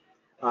points,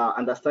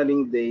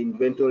 understanding the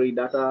inventory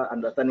data,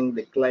 understanding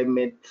the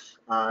climate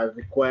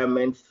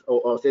requirements,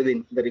 or say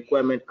the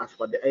requirement as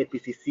per the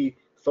IPCC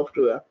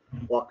software,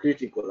 were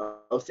critical.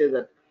 I'll say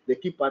that the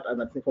key part,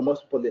 and I think for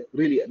most people they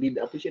really did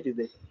appreciate,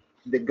 is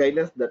the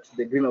guidance that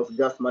the Greenhouse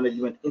Gas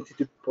Management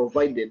Institute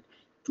provided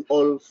to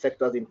all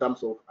sectors in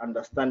terms of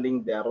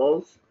understanding their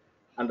roles,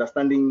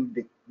 understanding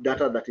the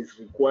data that is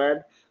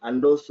required,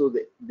 and also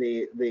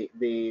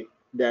their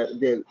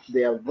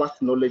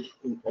vast knowledge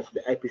of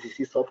the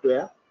IPCC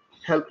software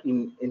helped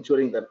in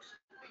ensuring that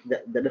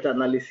the data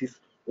analysis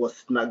was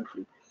snag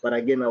free. But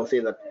again, I will say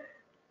that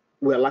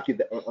we're lucky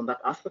on that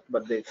aspect,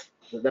 but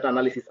that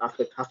analysis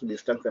aspect has to be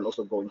strengthened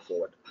also going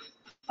forward.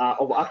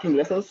 Overarching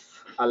lessons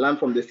I learned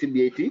from the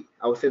CBIT,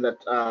 I would say that,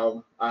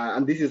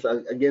 and this is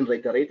again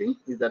reiterating,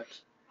 is that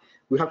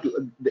we have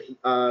to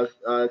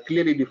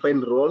clearly define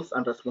roles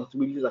and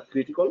responsibilities are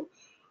critical.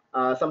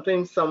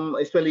 Sometimes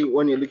especially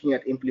when you're looking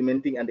at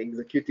implementing and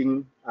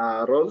executing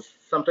roles,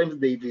 sometimes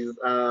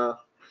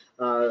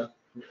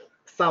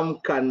some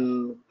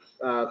can,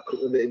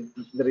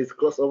 there is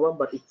crossover,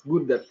 but it's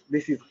good that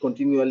this is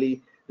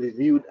continually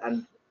reviewed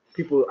and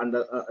people,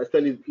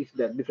 especially if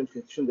they're different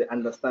institutions, they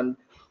understand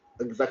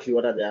exactly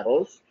what are their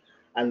roles,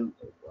 and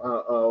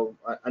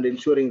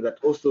ensuring that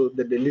also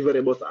the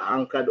deliverables are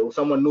anchored, or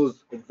someone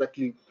knows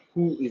exactly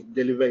who is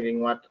delivering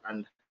what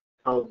and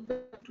how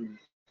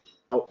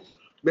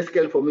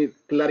basically for me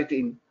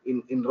clarity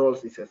in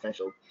roles is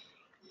essential.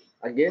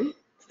 Again,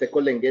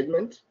 stakeholder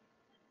engagement.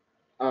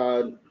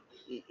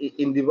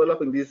 In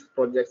developing these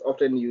projects,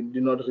 often you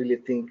do not really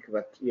think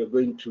that you're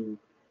going to,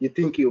 you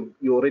think you're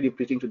already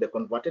preaching to the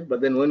converted, but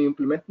then when you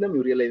implement them,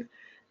 you realize,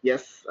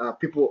 yes,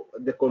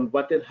 the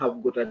converted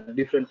have got a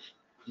different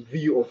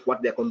view of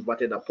what they're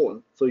converted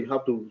upon. So you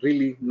have to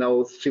really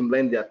now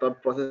streamline their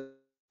thought process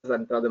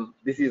and tell them,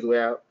 this is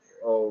where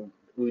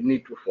we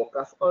need to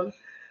focus on,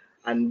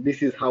 and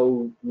this is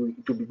how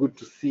it would be good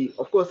to see,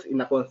 of course,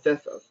 in a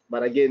consensus,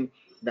 but again,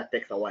 that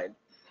takes a while.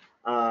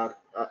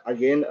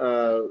 Again,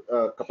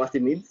 capacity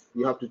needs.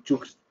 You have to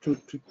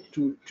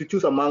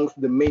choose amongst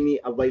the many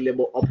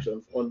available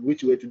options on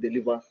which way to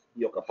deliver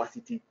your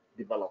capacity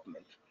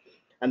development.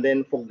 And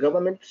then for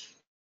government,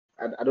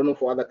 I don't know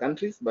for other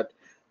countries, but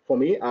for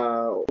me,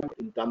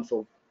 in terms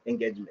of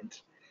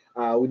engagement,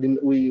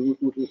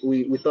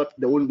 we thought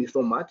there wouldn't be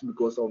so much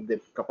because of the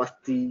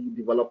capacity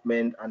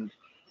development and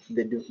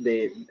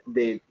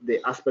the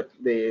aspect,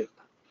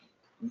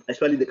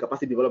 especially the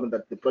capacity development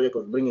that the project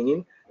was bringing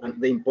in,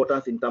 and the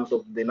importance in terms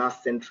of the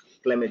nascent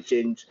climate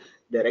change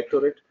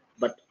directorate.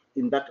 But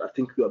in that, I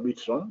think we are a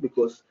bit wrong,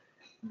 because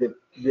the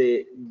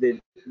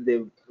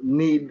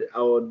need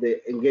or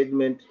the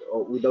engagement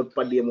without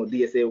PADM or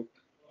DSA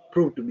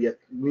proved to be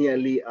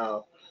nearly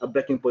a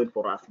breaking point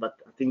for us. But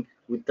I think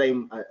with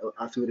time,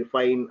 as we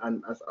refine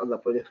and as other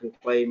projects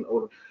refine,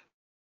 or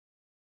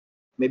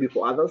maybe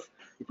for others,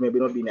 it may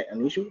not be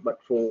an issue,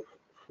 but for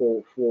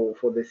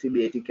the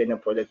CBIT Kenya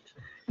project,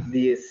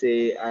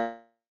 DSA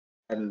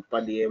and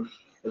PADM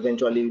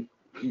eventually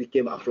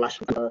became a flash.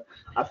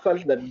 I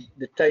felt that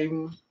the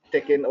time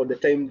taken, or the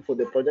time for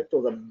the project,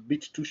 was a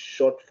bit too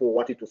short for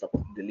what it was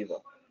supposed to deliver.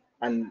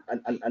 And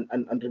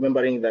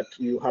remembering that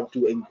you have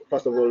to,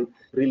 first of all,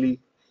 really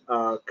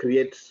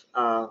create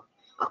a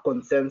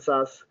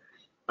consensus,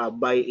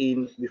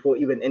 buy-in before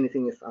even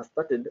anything is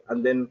started,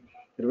 and then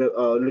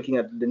looking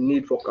at the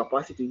need for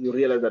capacity, you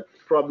realize that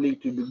probably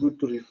it would be good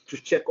to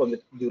check on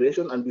the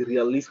duration and be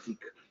realistic.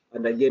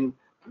 And again,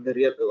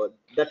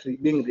 that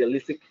being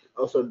realistic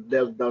also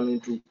delves down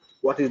into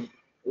what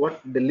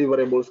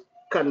deliverables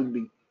can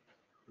be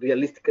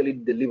realistically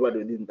delivered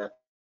within that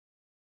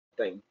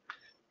time.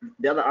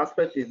 The other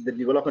aspect is the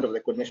development of the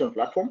coordination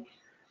platform.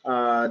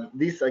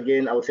 This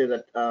again, I would say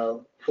that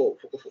for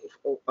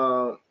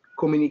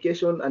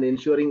communication and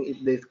ensuring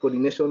there's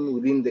coordination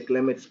within the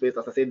climate space,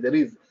 as I said,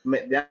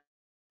 there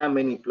are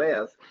many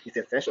players, is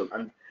essential,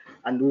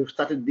 and we've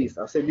started this.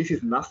 I'll say this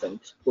is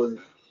nascent, because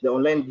the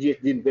online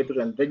GHG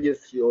inventory and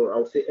registry, or I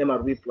would say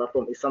MRV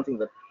platform, is something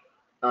that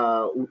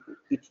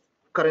it's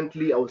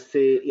currently, I would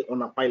say,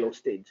 on a pilot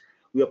stage.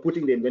 We are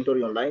putting the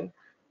inventory online.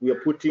 We are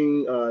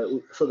putting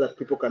so that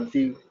people can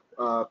see,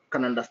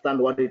 can understand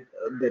what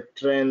the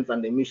trends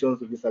and emissions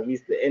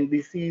vis-a-vis the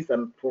NDCs,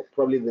 and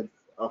probably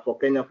for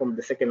Kenya from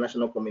the second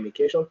national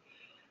communication.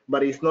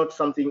 But it's not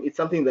something, it's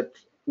something that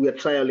we are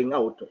trialing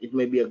out. It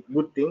may be a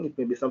good thing. It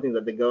may be something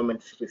that the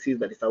government sees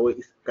that is a way,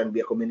 it can be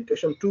a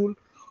communication tool,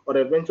 or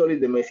eventually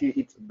they may see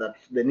it that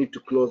they need to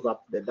close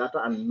up the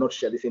data and not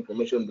share this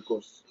information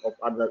because of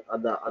other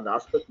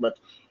aspects. But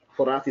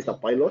for us, it's a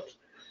pilot.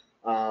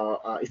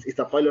 It's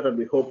a pilot, and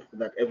we hope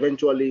that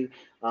eventually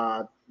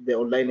the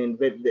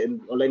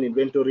online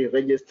inventory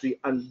registry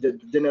and the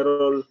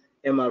general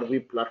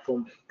MRV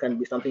platform can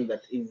be something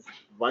that is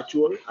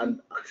virtual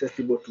and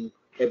accessible to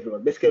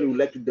everyone. Basically, we would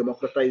like to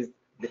democratize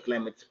the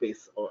climate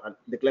space, or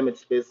the climate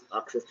space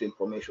access to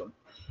information.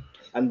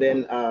 And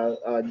then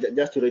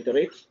just to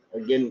reiterate,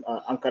 again,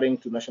 anchoring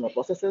to national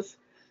processes.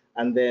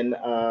 And then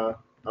the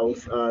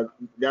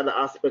other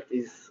aspect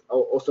is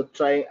also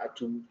trying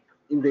to,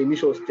 in the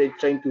initial stage,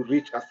 trying to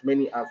reach as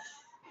many as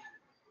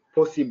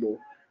possible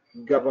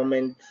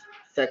government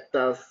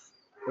sectors,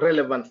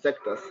 relevant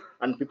sectors,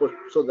 and people,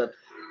 so that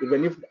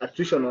even if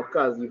attrition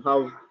occurs, you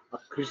have a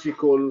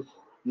critical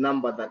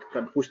number that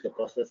can push the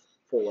process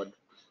forward.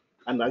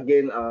 And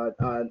again,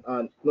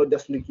 not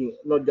just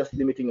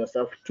limiting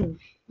yourself to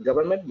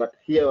government, but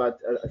here,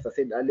 as I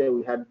said earlier,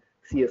 we had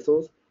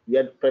CSOs, we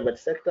had private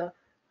sector,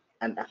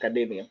 and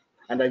academia.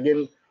 And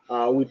again,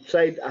 we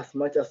tried as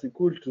much as we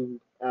could to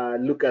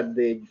look at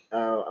the,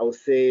 I would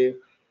say,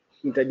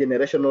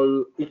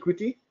 intergenerational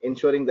equity,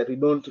 ensuring that we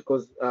don't,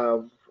 because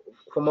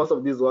for most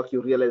of this work,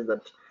 you realize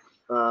that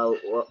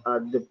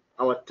the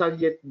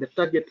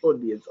target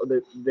audience, or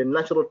the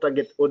natural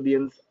target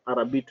audience, are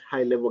a bit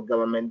high-level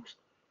government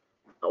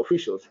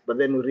officials. But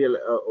then you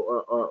realize,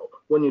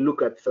 when you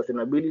look at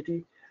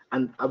sustainability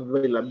and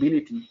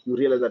availability, you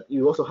realize that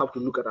you also have to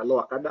look at a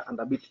lower cadre and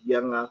a bit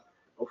younger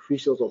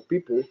officials or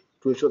people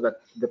to ensure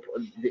that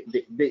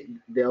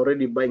they're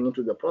already buying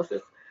into the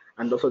process,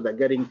 and also they're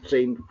getting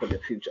trained for the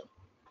future.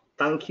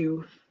 Thank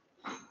you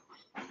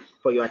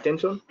for your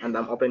attention, and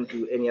I'm open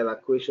to any other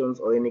questions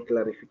or any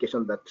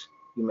clarification that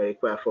you may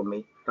require from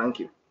me. Thank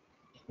you.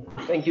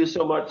 Thank you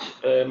so much,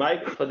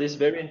 Mike, for this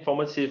very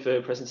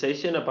informative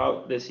presentation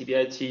about the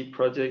CBIT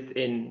project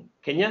in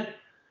Kenya.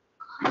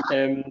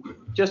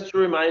 Just to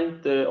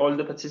remind all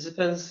the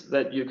participants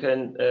that you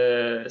can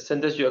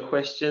send us your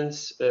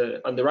questions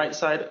on the right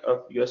side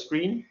of your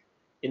screen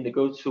in the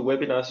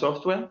GoToWebinar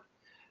software.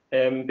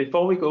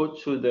 Before we go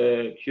to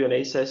the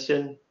Q&A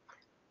session,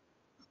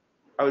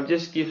 I will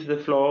just give the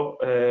floor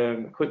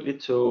quickly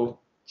to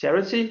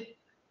Charity.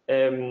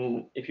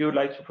 If you would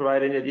like to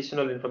provide any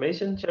additional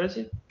information,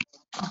 Charity.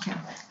 Okay.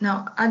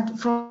 Now, I'll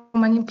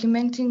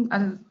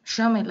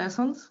share my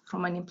lessons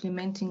from an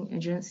implementing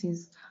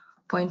agency's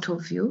point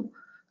of view.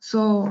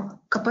 So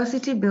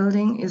capacity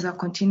building is a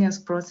continuous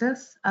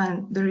process,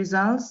 and the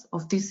results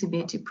of these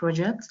CBIT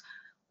projects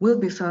will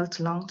be felt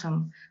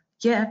long-term.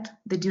 Yet,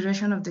 the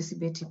duration of the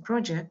CBIT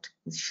project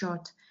is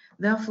short.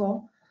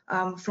 Therefore,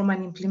 from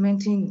an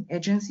implementing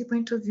agency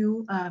point of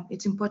view,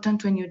 it's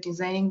important when you're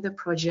designing the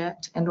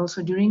project and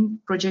also during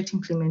project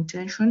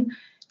implementation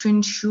to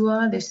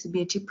ensure the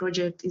CBIT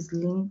project is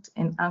linked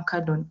and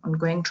anchored on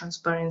ongoing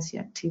transparency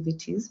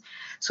activities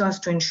so as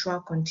to ensure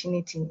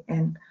continuity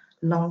and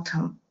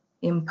long-term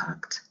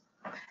impact.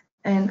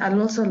 And I'd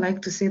also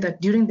like to say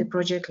that during the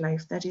project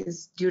life, that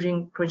is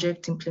during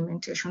project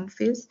implementation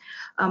phase,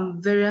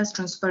 various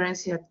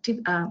transparency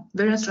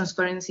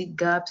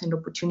gaps and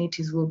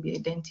opportunities will be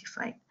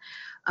identified.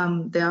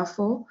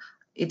 Therefore,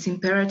 it's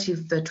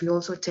imperative that we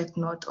also take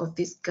note of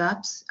these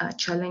gaps,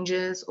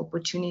 challenges,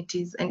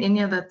 opportunities, and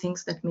any other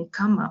things that may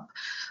come up.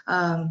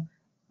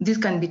 This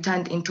can be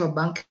turned into a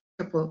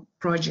bankable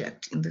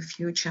project in the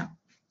future.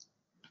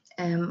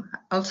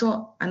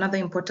 Also, another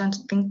important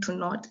thing to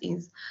note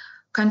is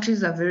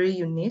countries are very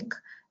unique,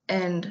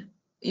 and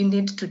you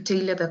need to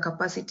tailor the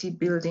capacity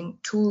building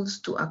tools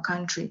to a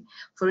country.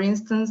 For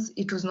instance,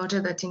 it was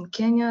noted that in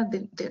Kenya,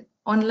 the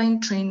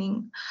online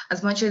training,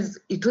 as much as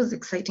it was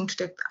exciting to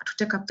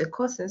take up the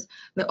courses,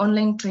 the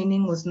online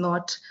training was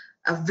not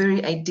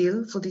very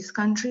ideal for this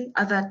country.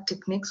 Other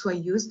techniques were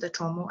used that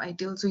were more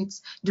ideal. So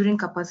it's during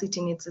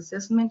capacity needs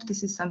assessment,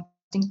 this is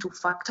something to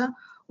factor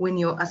when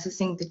you're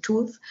assessing the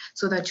tools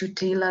so that you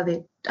tailor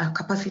the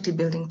capacity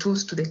building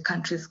tools to the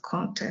country's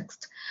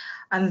context.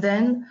 And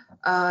then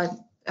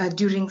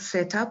during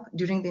setup,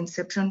 during the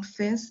inception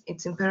phase,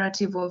 it's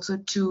imperative also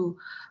to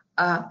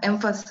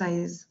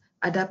emphasize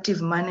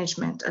adaptive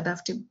management,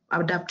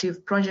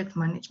 adaptive project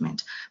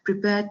management,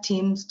 prepare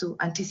teams to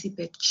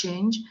anticipate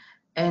change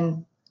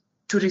and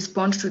to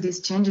respond to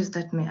these changes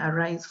that may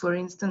arise. For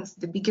instance,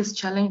 the biggest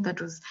challenge that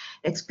was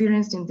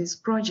experienced in this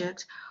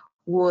project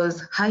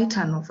was high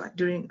turnover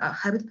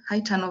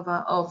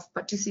of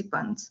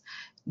participants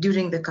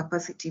during the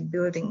capacity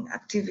building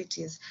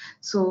activities.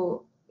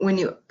 So when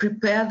you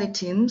prepare the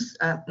teams,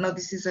 now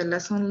this is a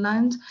lesson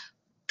learned,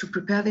 to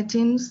prepare the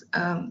teams,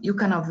 you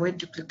can avoid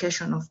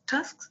duplication of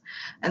tasks,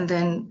 and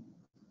then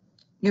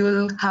you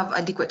will have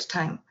adequate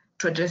time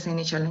to address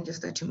any challenges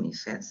that you may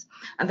face.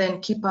 And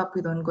then keep up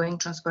with ongoing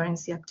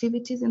transparency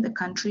activities in the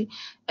country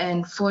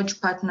and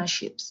forge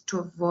partnerships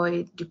to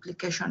avoid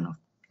duplication of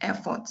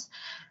efforts.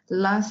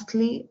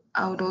 Lastly,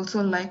 I would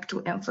also like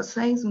to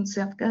emphasize on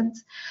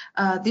safeguards.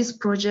 This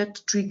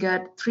project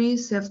triggered 3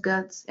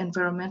 safeguards,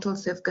 environmental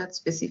safeguards,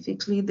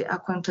 specifically the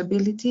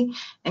accountability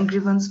and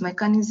grievance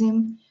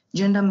mechanism,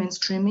 gender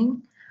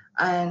mainstreaming,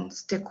 and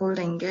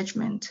stakeholder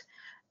engagement.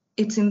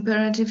 It's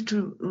imperative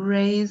to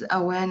raise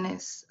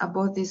awareness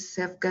about these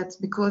safeguards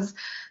because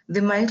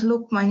they might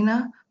look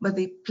minor, but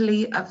they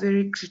play a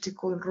very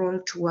critical role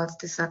towards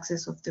the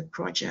success of the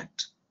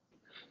project.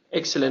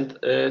 Excellent.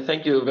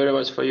 Thank you very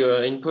much for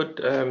your input,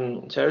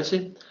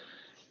 Charity.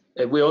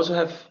 We also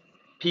have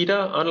Peter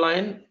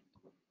online.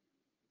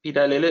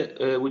 Peter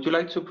Lele, would you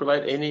like to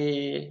provide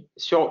any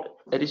short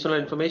additional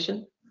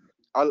information?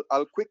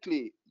 I'll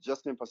quickly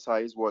just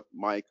emphasize what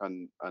Mike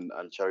and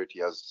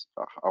Charity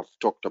have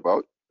talked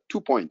about. 2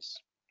 points.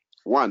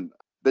 One,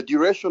 the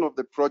duration of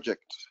the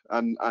project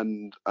and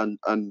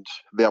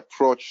the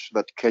approach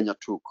that Kenya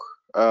took.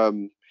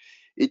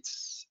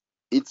 It's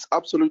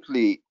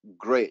absolutely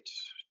great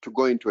to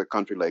go into a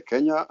country like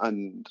Kenya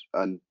and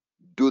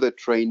do the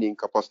training,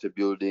 capacity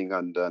building,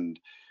 and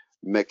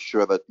make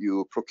sure that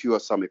you procure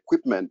some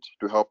equipment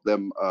to help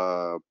them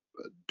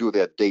do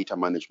their data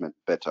management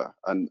better,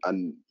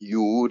 and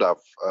you would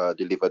have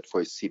delivered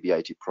for a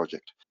CBIT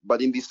project.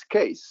 But in this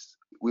case,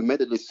 we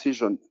made a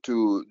decision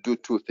to do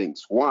 2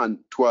 things. One,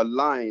 to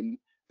align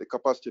the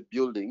capacity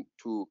building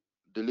to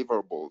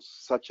deliverables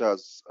such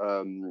as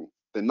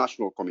the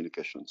national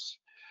communications.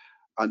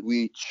 And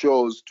we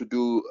chose to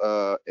do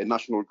a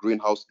national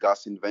greenhouse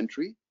gas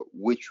inventory,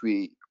 which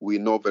we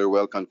know very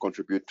well can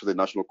contribute to the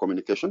national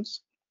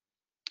communications.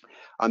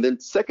 And then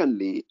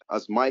secondly,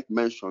 as Mike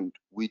mentioned,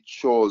 we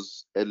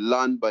chose a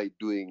learn by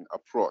doing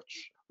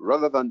approach.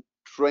 Rather than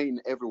train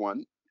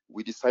everyone,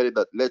 we decided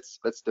that let's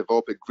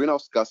develop a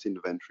greenhouse gas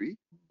inventory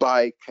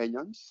by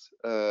Kenyans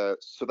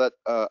so that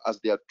as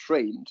they are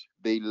trained,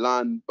 they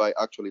learn by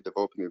actually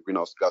developing a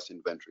greenhouse gas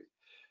inventory.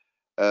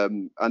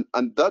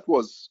 And that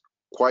was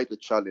quite a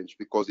challenge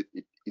because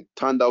it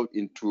turned out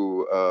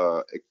into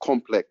a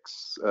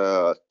complex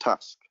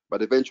task.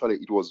 But eventually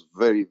it was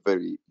very,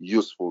 very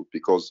useful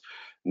because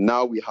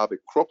now we have a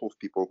crop of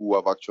people who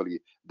have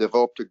actually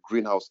developed a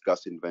greenhouse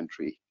gas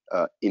inventory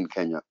in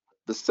Kenya.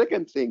 The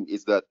second thing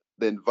is that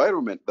the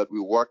environment that we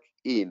work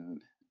in,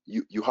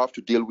 you have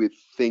to deal with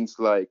things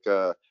like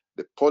the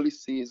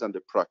policies and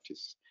the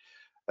practice.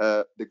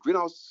 The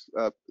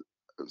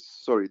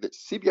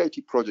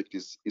CBIT project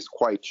is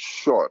quite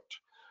short.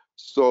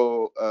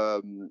 So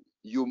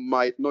you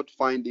might not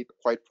find it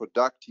quite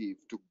productive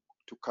to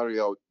carry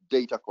out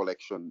data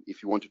collection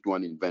if you want to do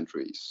an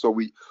inventory. So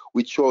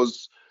we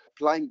chose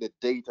applying the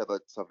data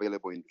that's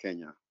available in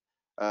Kenya.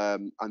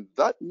 And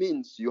that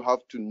means you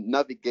have to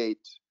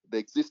navigate the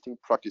existing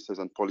practices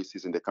and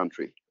policies in the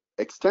country.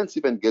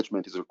 Extensive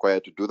engagement is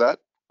required to do that.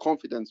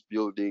 Confidence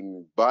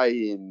building,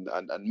 buy-in,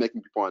 and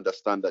making people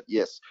understand that,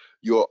 yes,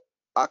 you're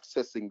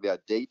accessing their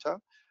data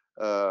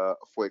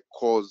for a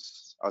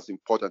cause as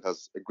important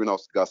as a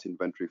greenhouse gas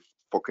inventory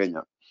for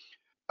Kenya.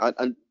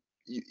 And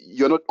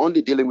you're not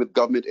only dealing with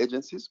government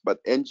agencies,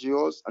 but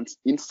NGOs, and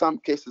in some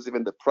cases,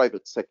 even the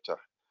private sector,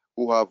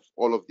 who have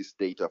all of this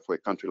data for a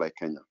country like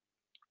Kenya.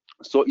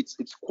 So it's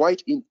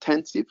quite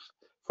intensive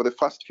for the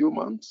first few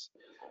months,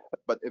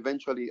 but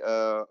eventually,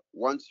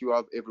 once you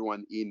have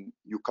everyone in,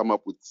 you come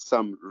up with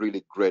some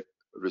really great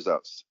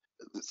results.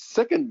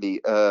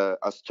 Secondly,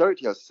 as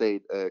Charity has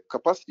said,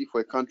 capacity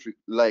for a country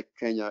like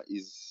Kenya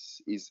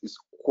is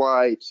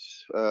quite,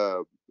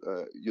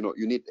 you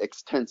need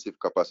extensive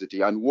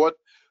capacity. And what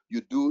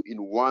you do in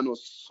 1 or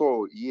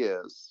so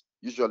years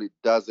usually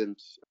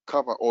doesn't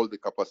cover all the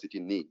capacity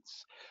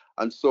needs.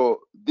 And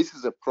so this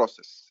is a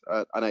process.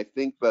 And I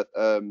think that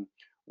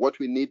what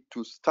we need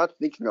to start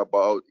thinking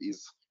about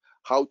is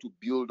how to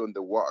build on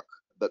the work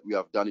that we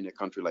have done in a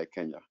country like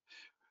Kenya.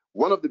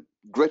 One of the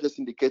greatest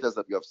indicators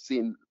that we have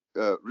seen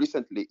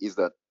recently is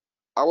that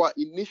our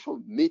initial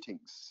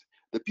meetings,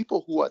 the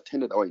people who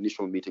attended our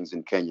initial meetings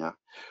in Kenya,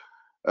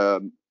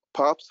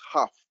 perhaps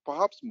half,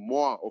 perhaps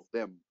more of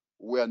them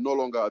were no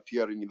longer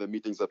appearing in the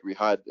meetings that we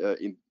had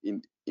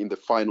in the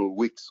final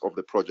weeks of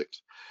the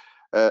project.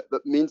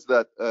 That means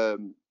that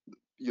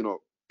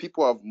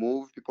people have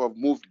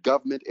moved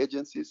government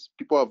agencies,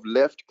 people have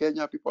left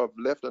Kenya, people have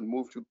left and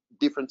moved to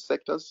different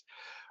sectors,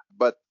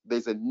 but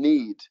there's a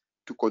need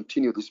to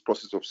continue this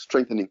process of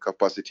strengthening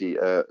capacity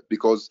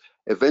because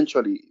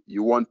eventually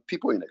you want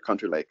people in a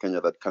country like Kenya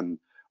that can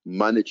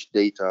manage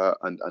data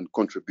and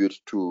contribute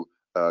to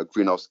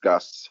greenhouse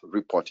gas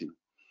reporting.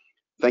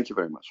 Thank you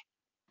very much.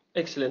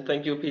 Excellent.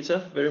 Thank you, Peter,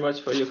 very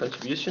much for your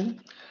contribution.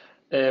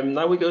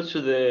 Now we go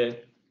to the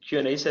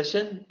Q&A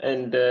session,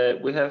 and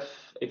we have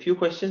a few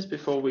questions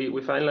before we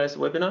finalize the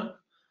webinar.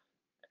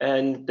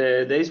 And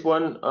there is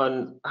one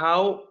on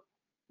how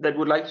that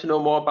would like to know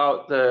more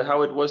about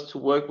how it was to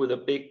work with a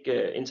big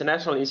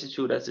international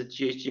institute as the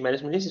GHG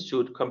Management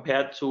Institute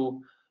compared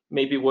to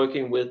maybe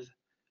working with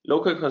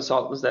local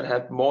consultants that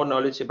have more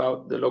knowledge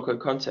about the local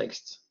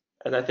context.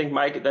 And I think,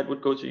 Mike, that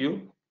would go to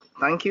you.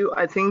 Thank you.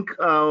 I think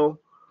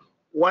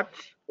what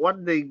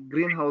the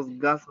Greenhouse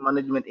Gas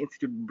Management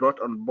Institute brought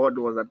on board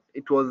was that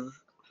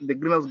the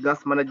Greenhouse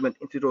Gas Management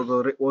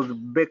Institute was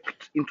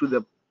baked into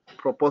the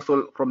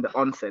proposal from the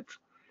onset.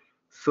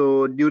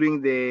 So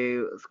during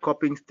the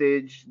scoping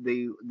stage,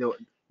 they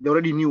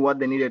already knew what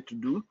they needed to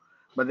do.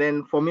 But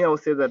then for me, I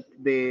would say that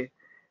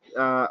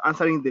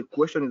answering the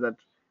question is that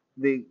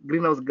the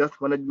Greenhouse Gas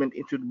Management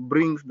Institute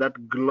brings that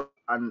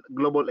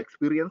global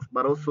experience,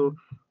 but also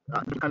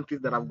countries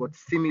that have got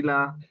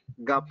similar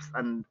gaps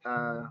and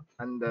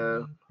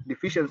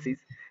deficiencies,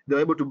 they're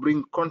able to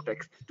bring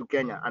context to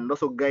Kenya and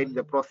also guide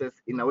the process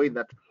in a way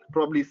that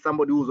probably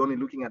somebody who's only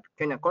looking at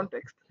Kenya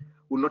context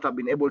would not have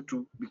been able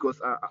to, because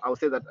I would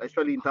say that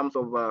especially in terms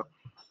of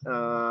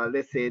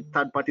let's say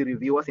third-party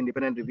reviewers,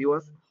 independent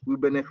reviewers, we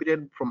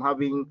benefited from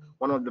having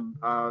one of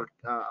the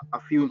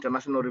a few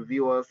international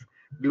reviewers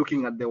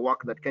looking at the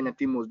work that Kenya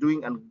team was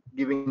doing and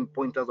giving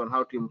pointers on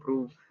how to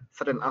improve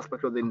certain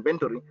aspects of the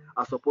inventory,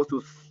 as opposed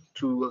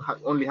to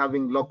only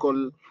having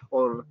local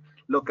or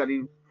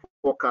locally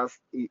focused,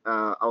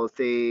 I would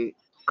say,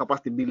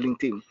 capacity building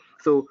team.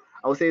 So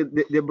I would say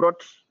they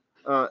brought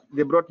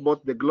both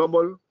the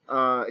global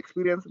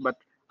experience, but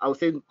I would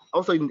say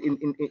also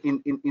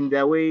in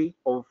their way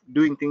of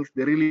doing things,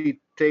 they really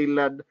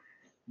tailored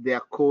their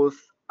course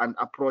and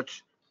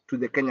approach to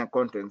the Kenya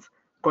context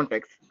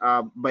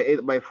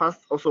by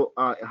first also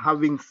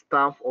having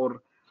staff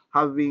or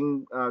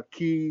having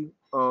key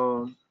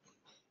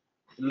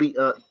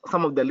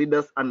some of the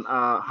leaders and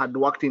had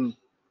worked in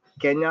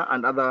Kenya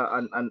and other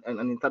and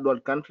in third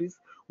world countries,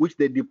 which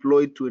they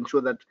deployed to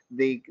ensure that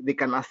they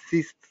can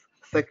assist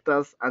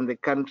sectors and the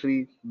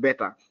country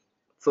better.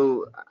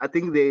 So I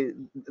think there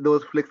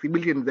was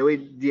flexibility in the way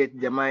GH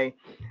Jamai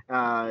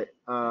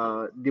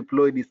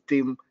deployed his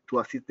team to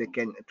assist the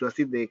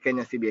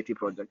Kenya CBIT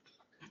project.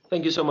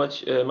 Thank you so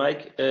much,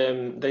 Mike.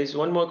 There's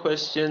one more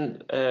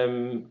question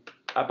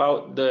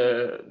about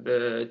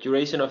the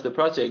duration of the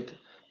project,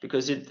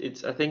 because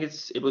I think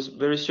it was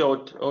very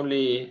short,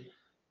 only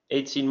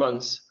 18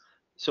 months.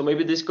 So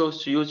maybe this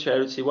goes to you,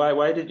 Charity.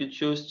 Why did you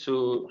choose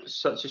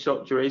such a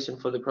short duration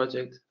for the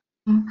project?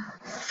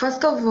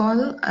 First of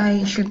all,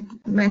 I should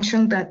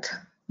mention that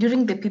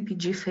during the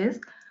PPG phase,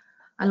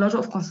 a lot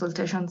of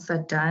consultations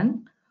are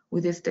done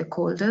with the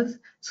stakeholders.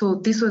 So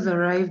this was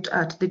arrived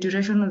at, the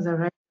duration was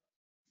arrived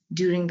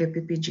during the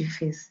PPG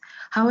phase.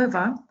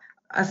 However,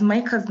 as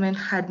Mike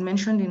had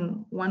mentioned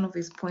in one of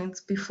his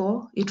points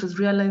before, it was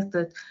realized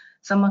that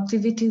some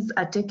activities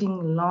are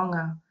taking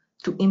longer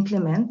to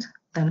implement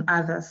than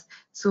others.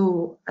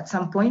 So at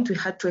some point, we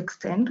had to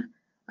extend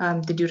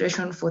the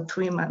duration for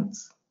 3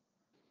 months.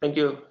 Thank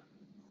you,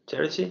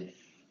 Charity.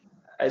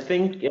 I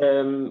think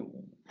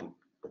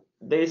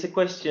there is a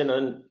question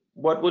on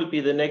what will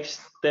be the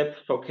next step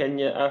for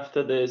Kenya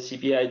after the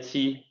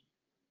CBIT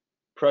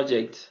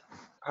project.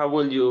 How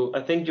will you,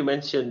 I think you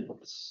mentioned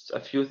a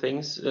few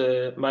things,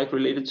 Mike,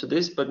 related to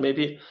this, but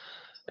maybe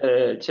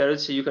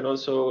Charity, you can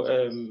also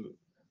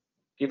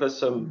give us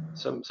some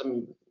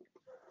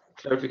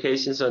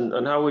clarifications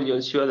on how will you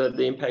ensure that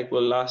the impact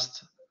will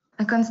last.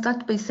 I can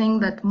start by saying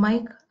that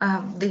Mike,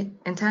 the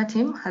entire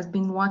team has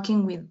been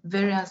working with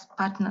various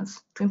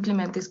partners to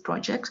implement this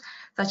project,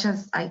 such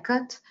as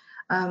ICAT,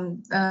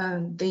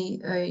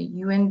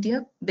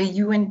 the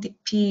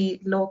UNDP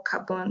Low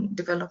Carbon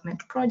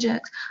Development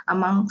Project,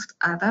 amongst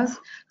others.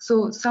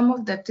 So some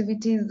of the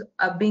activities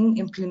are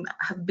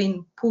have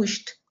been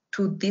pushed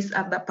to these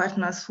other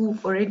partners who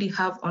already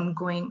have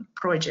ongoing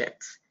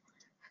projects.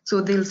 So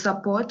they'll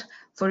support,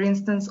 for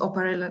instance,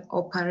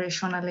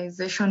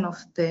 operationalization of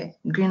the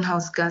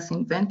greenhouse gas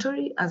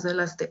inventory, as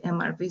well as the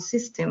MRV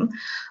system,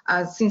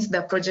 since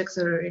the projects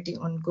are already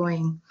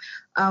ongoing.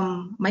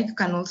 Mike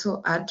can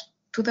also add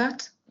to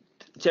that.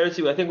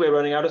 Charity, I think we're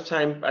running out of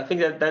time. I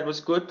think that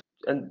was good,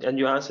 and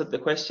you answered the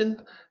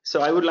question.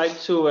 So I would like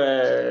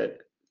to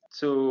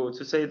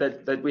say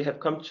that we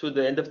have come to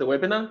the end of the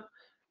webinar.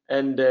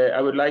 And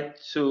I would like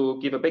to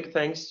give a big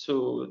thanks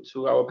to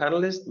our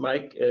panelists,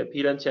 Mike,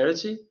 Peter, and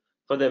Charity,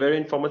 for their very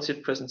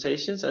informative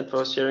presentations and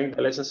for sharing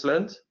the lessons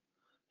learned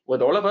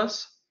with all of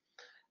us.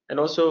 And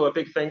also a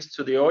big thanks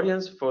to the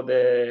audience for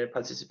their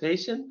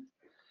participation.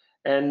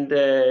 And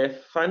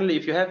finally,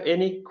 if you have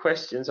any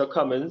questions or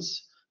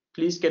comments,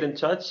 please get in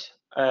touch.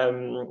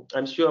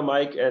 I'm sure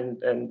Mike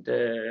and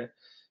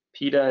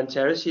Peter and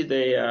Charity,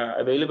 they are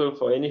available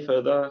for any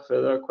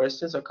further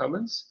questions or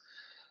comments.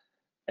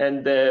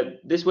 And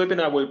this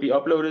webinar will be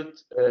uploaded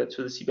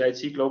to the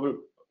CBIT Global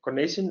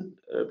Coordination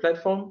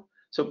Platform.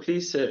 So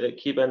please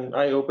keep an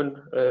eye open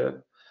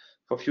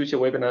for future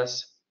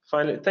webinars.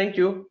 Finally, thank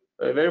you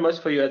very much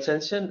for your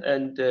attention,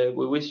 and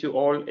we wish you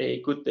all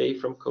a good day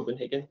from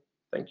Copenhagen.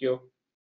 Thank you.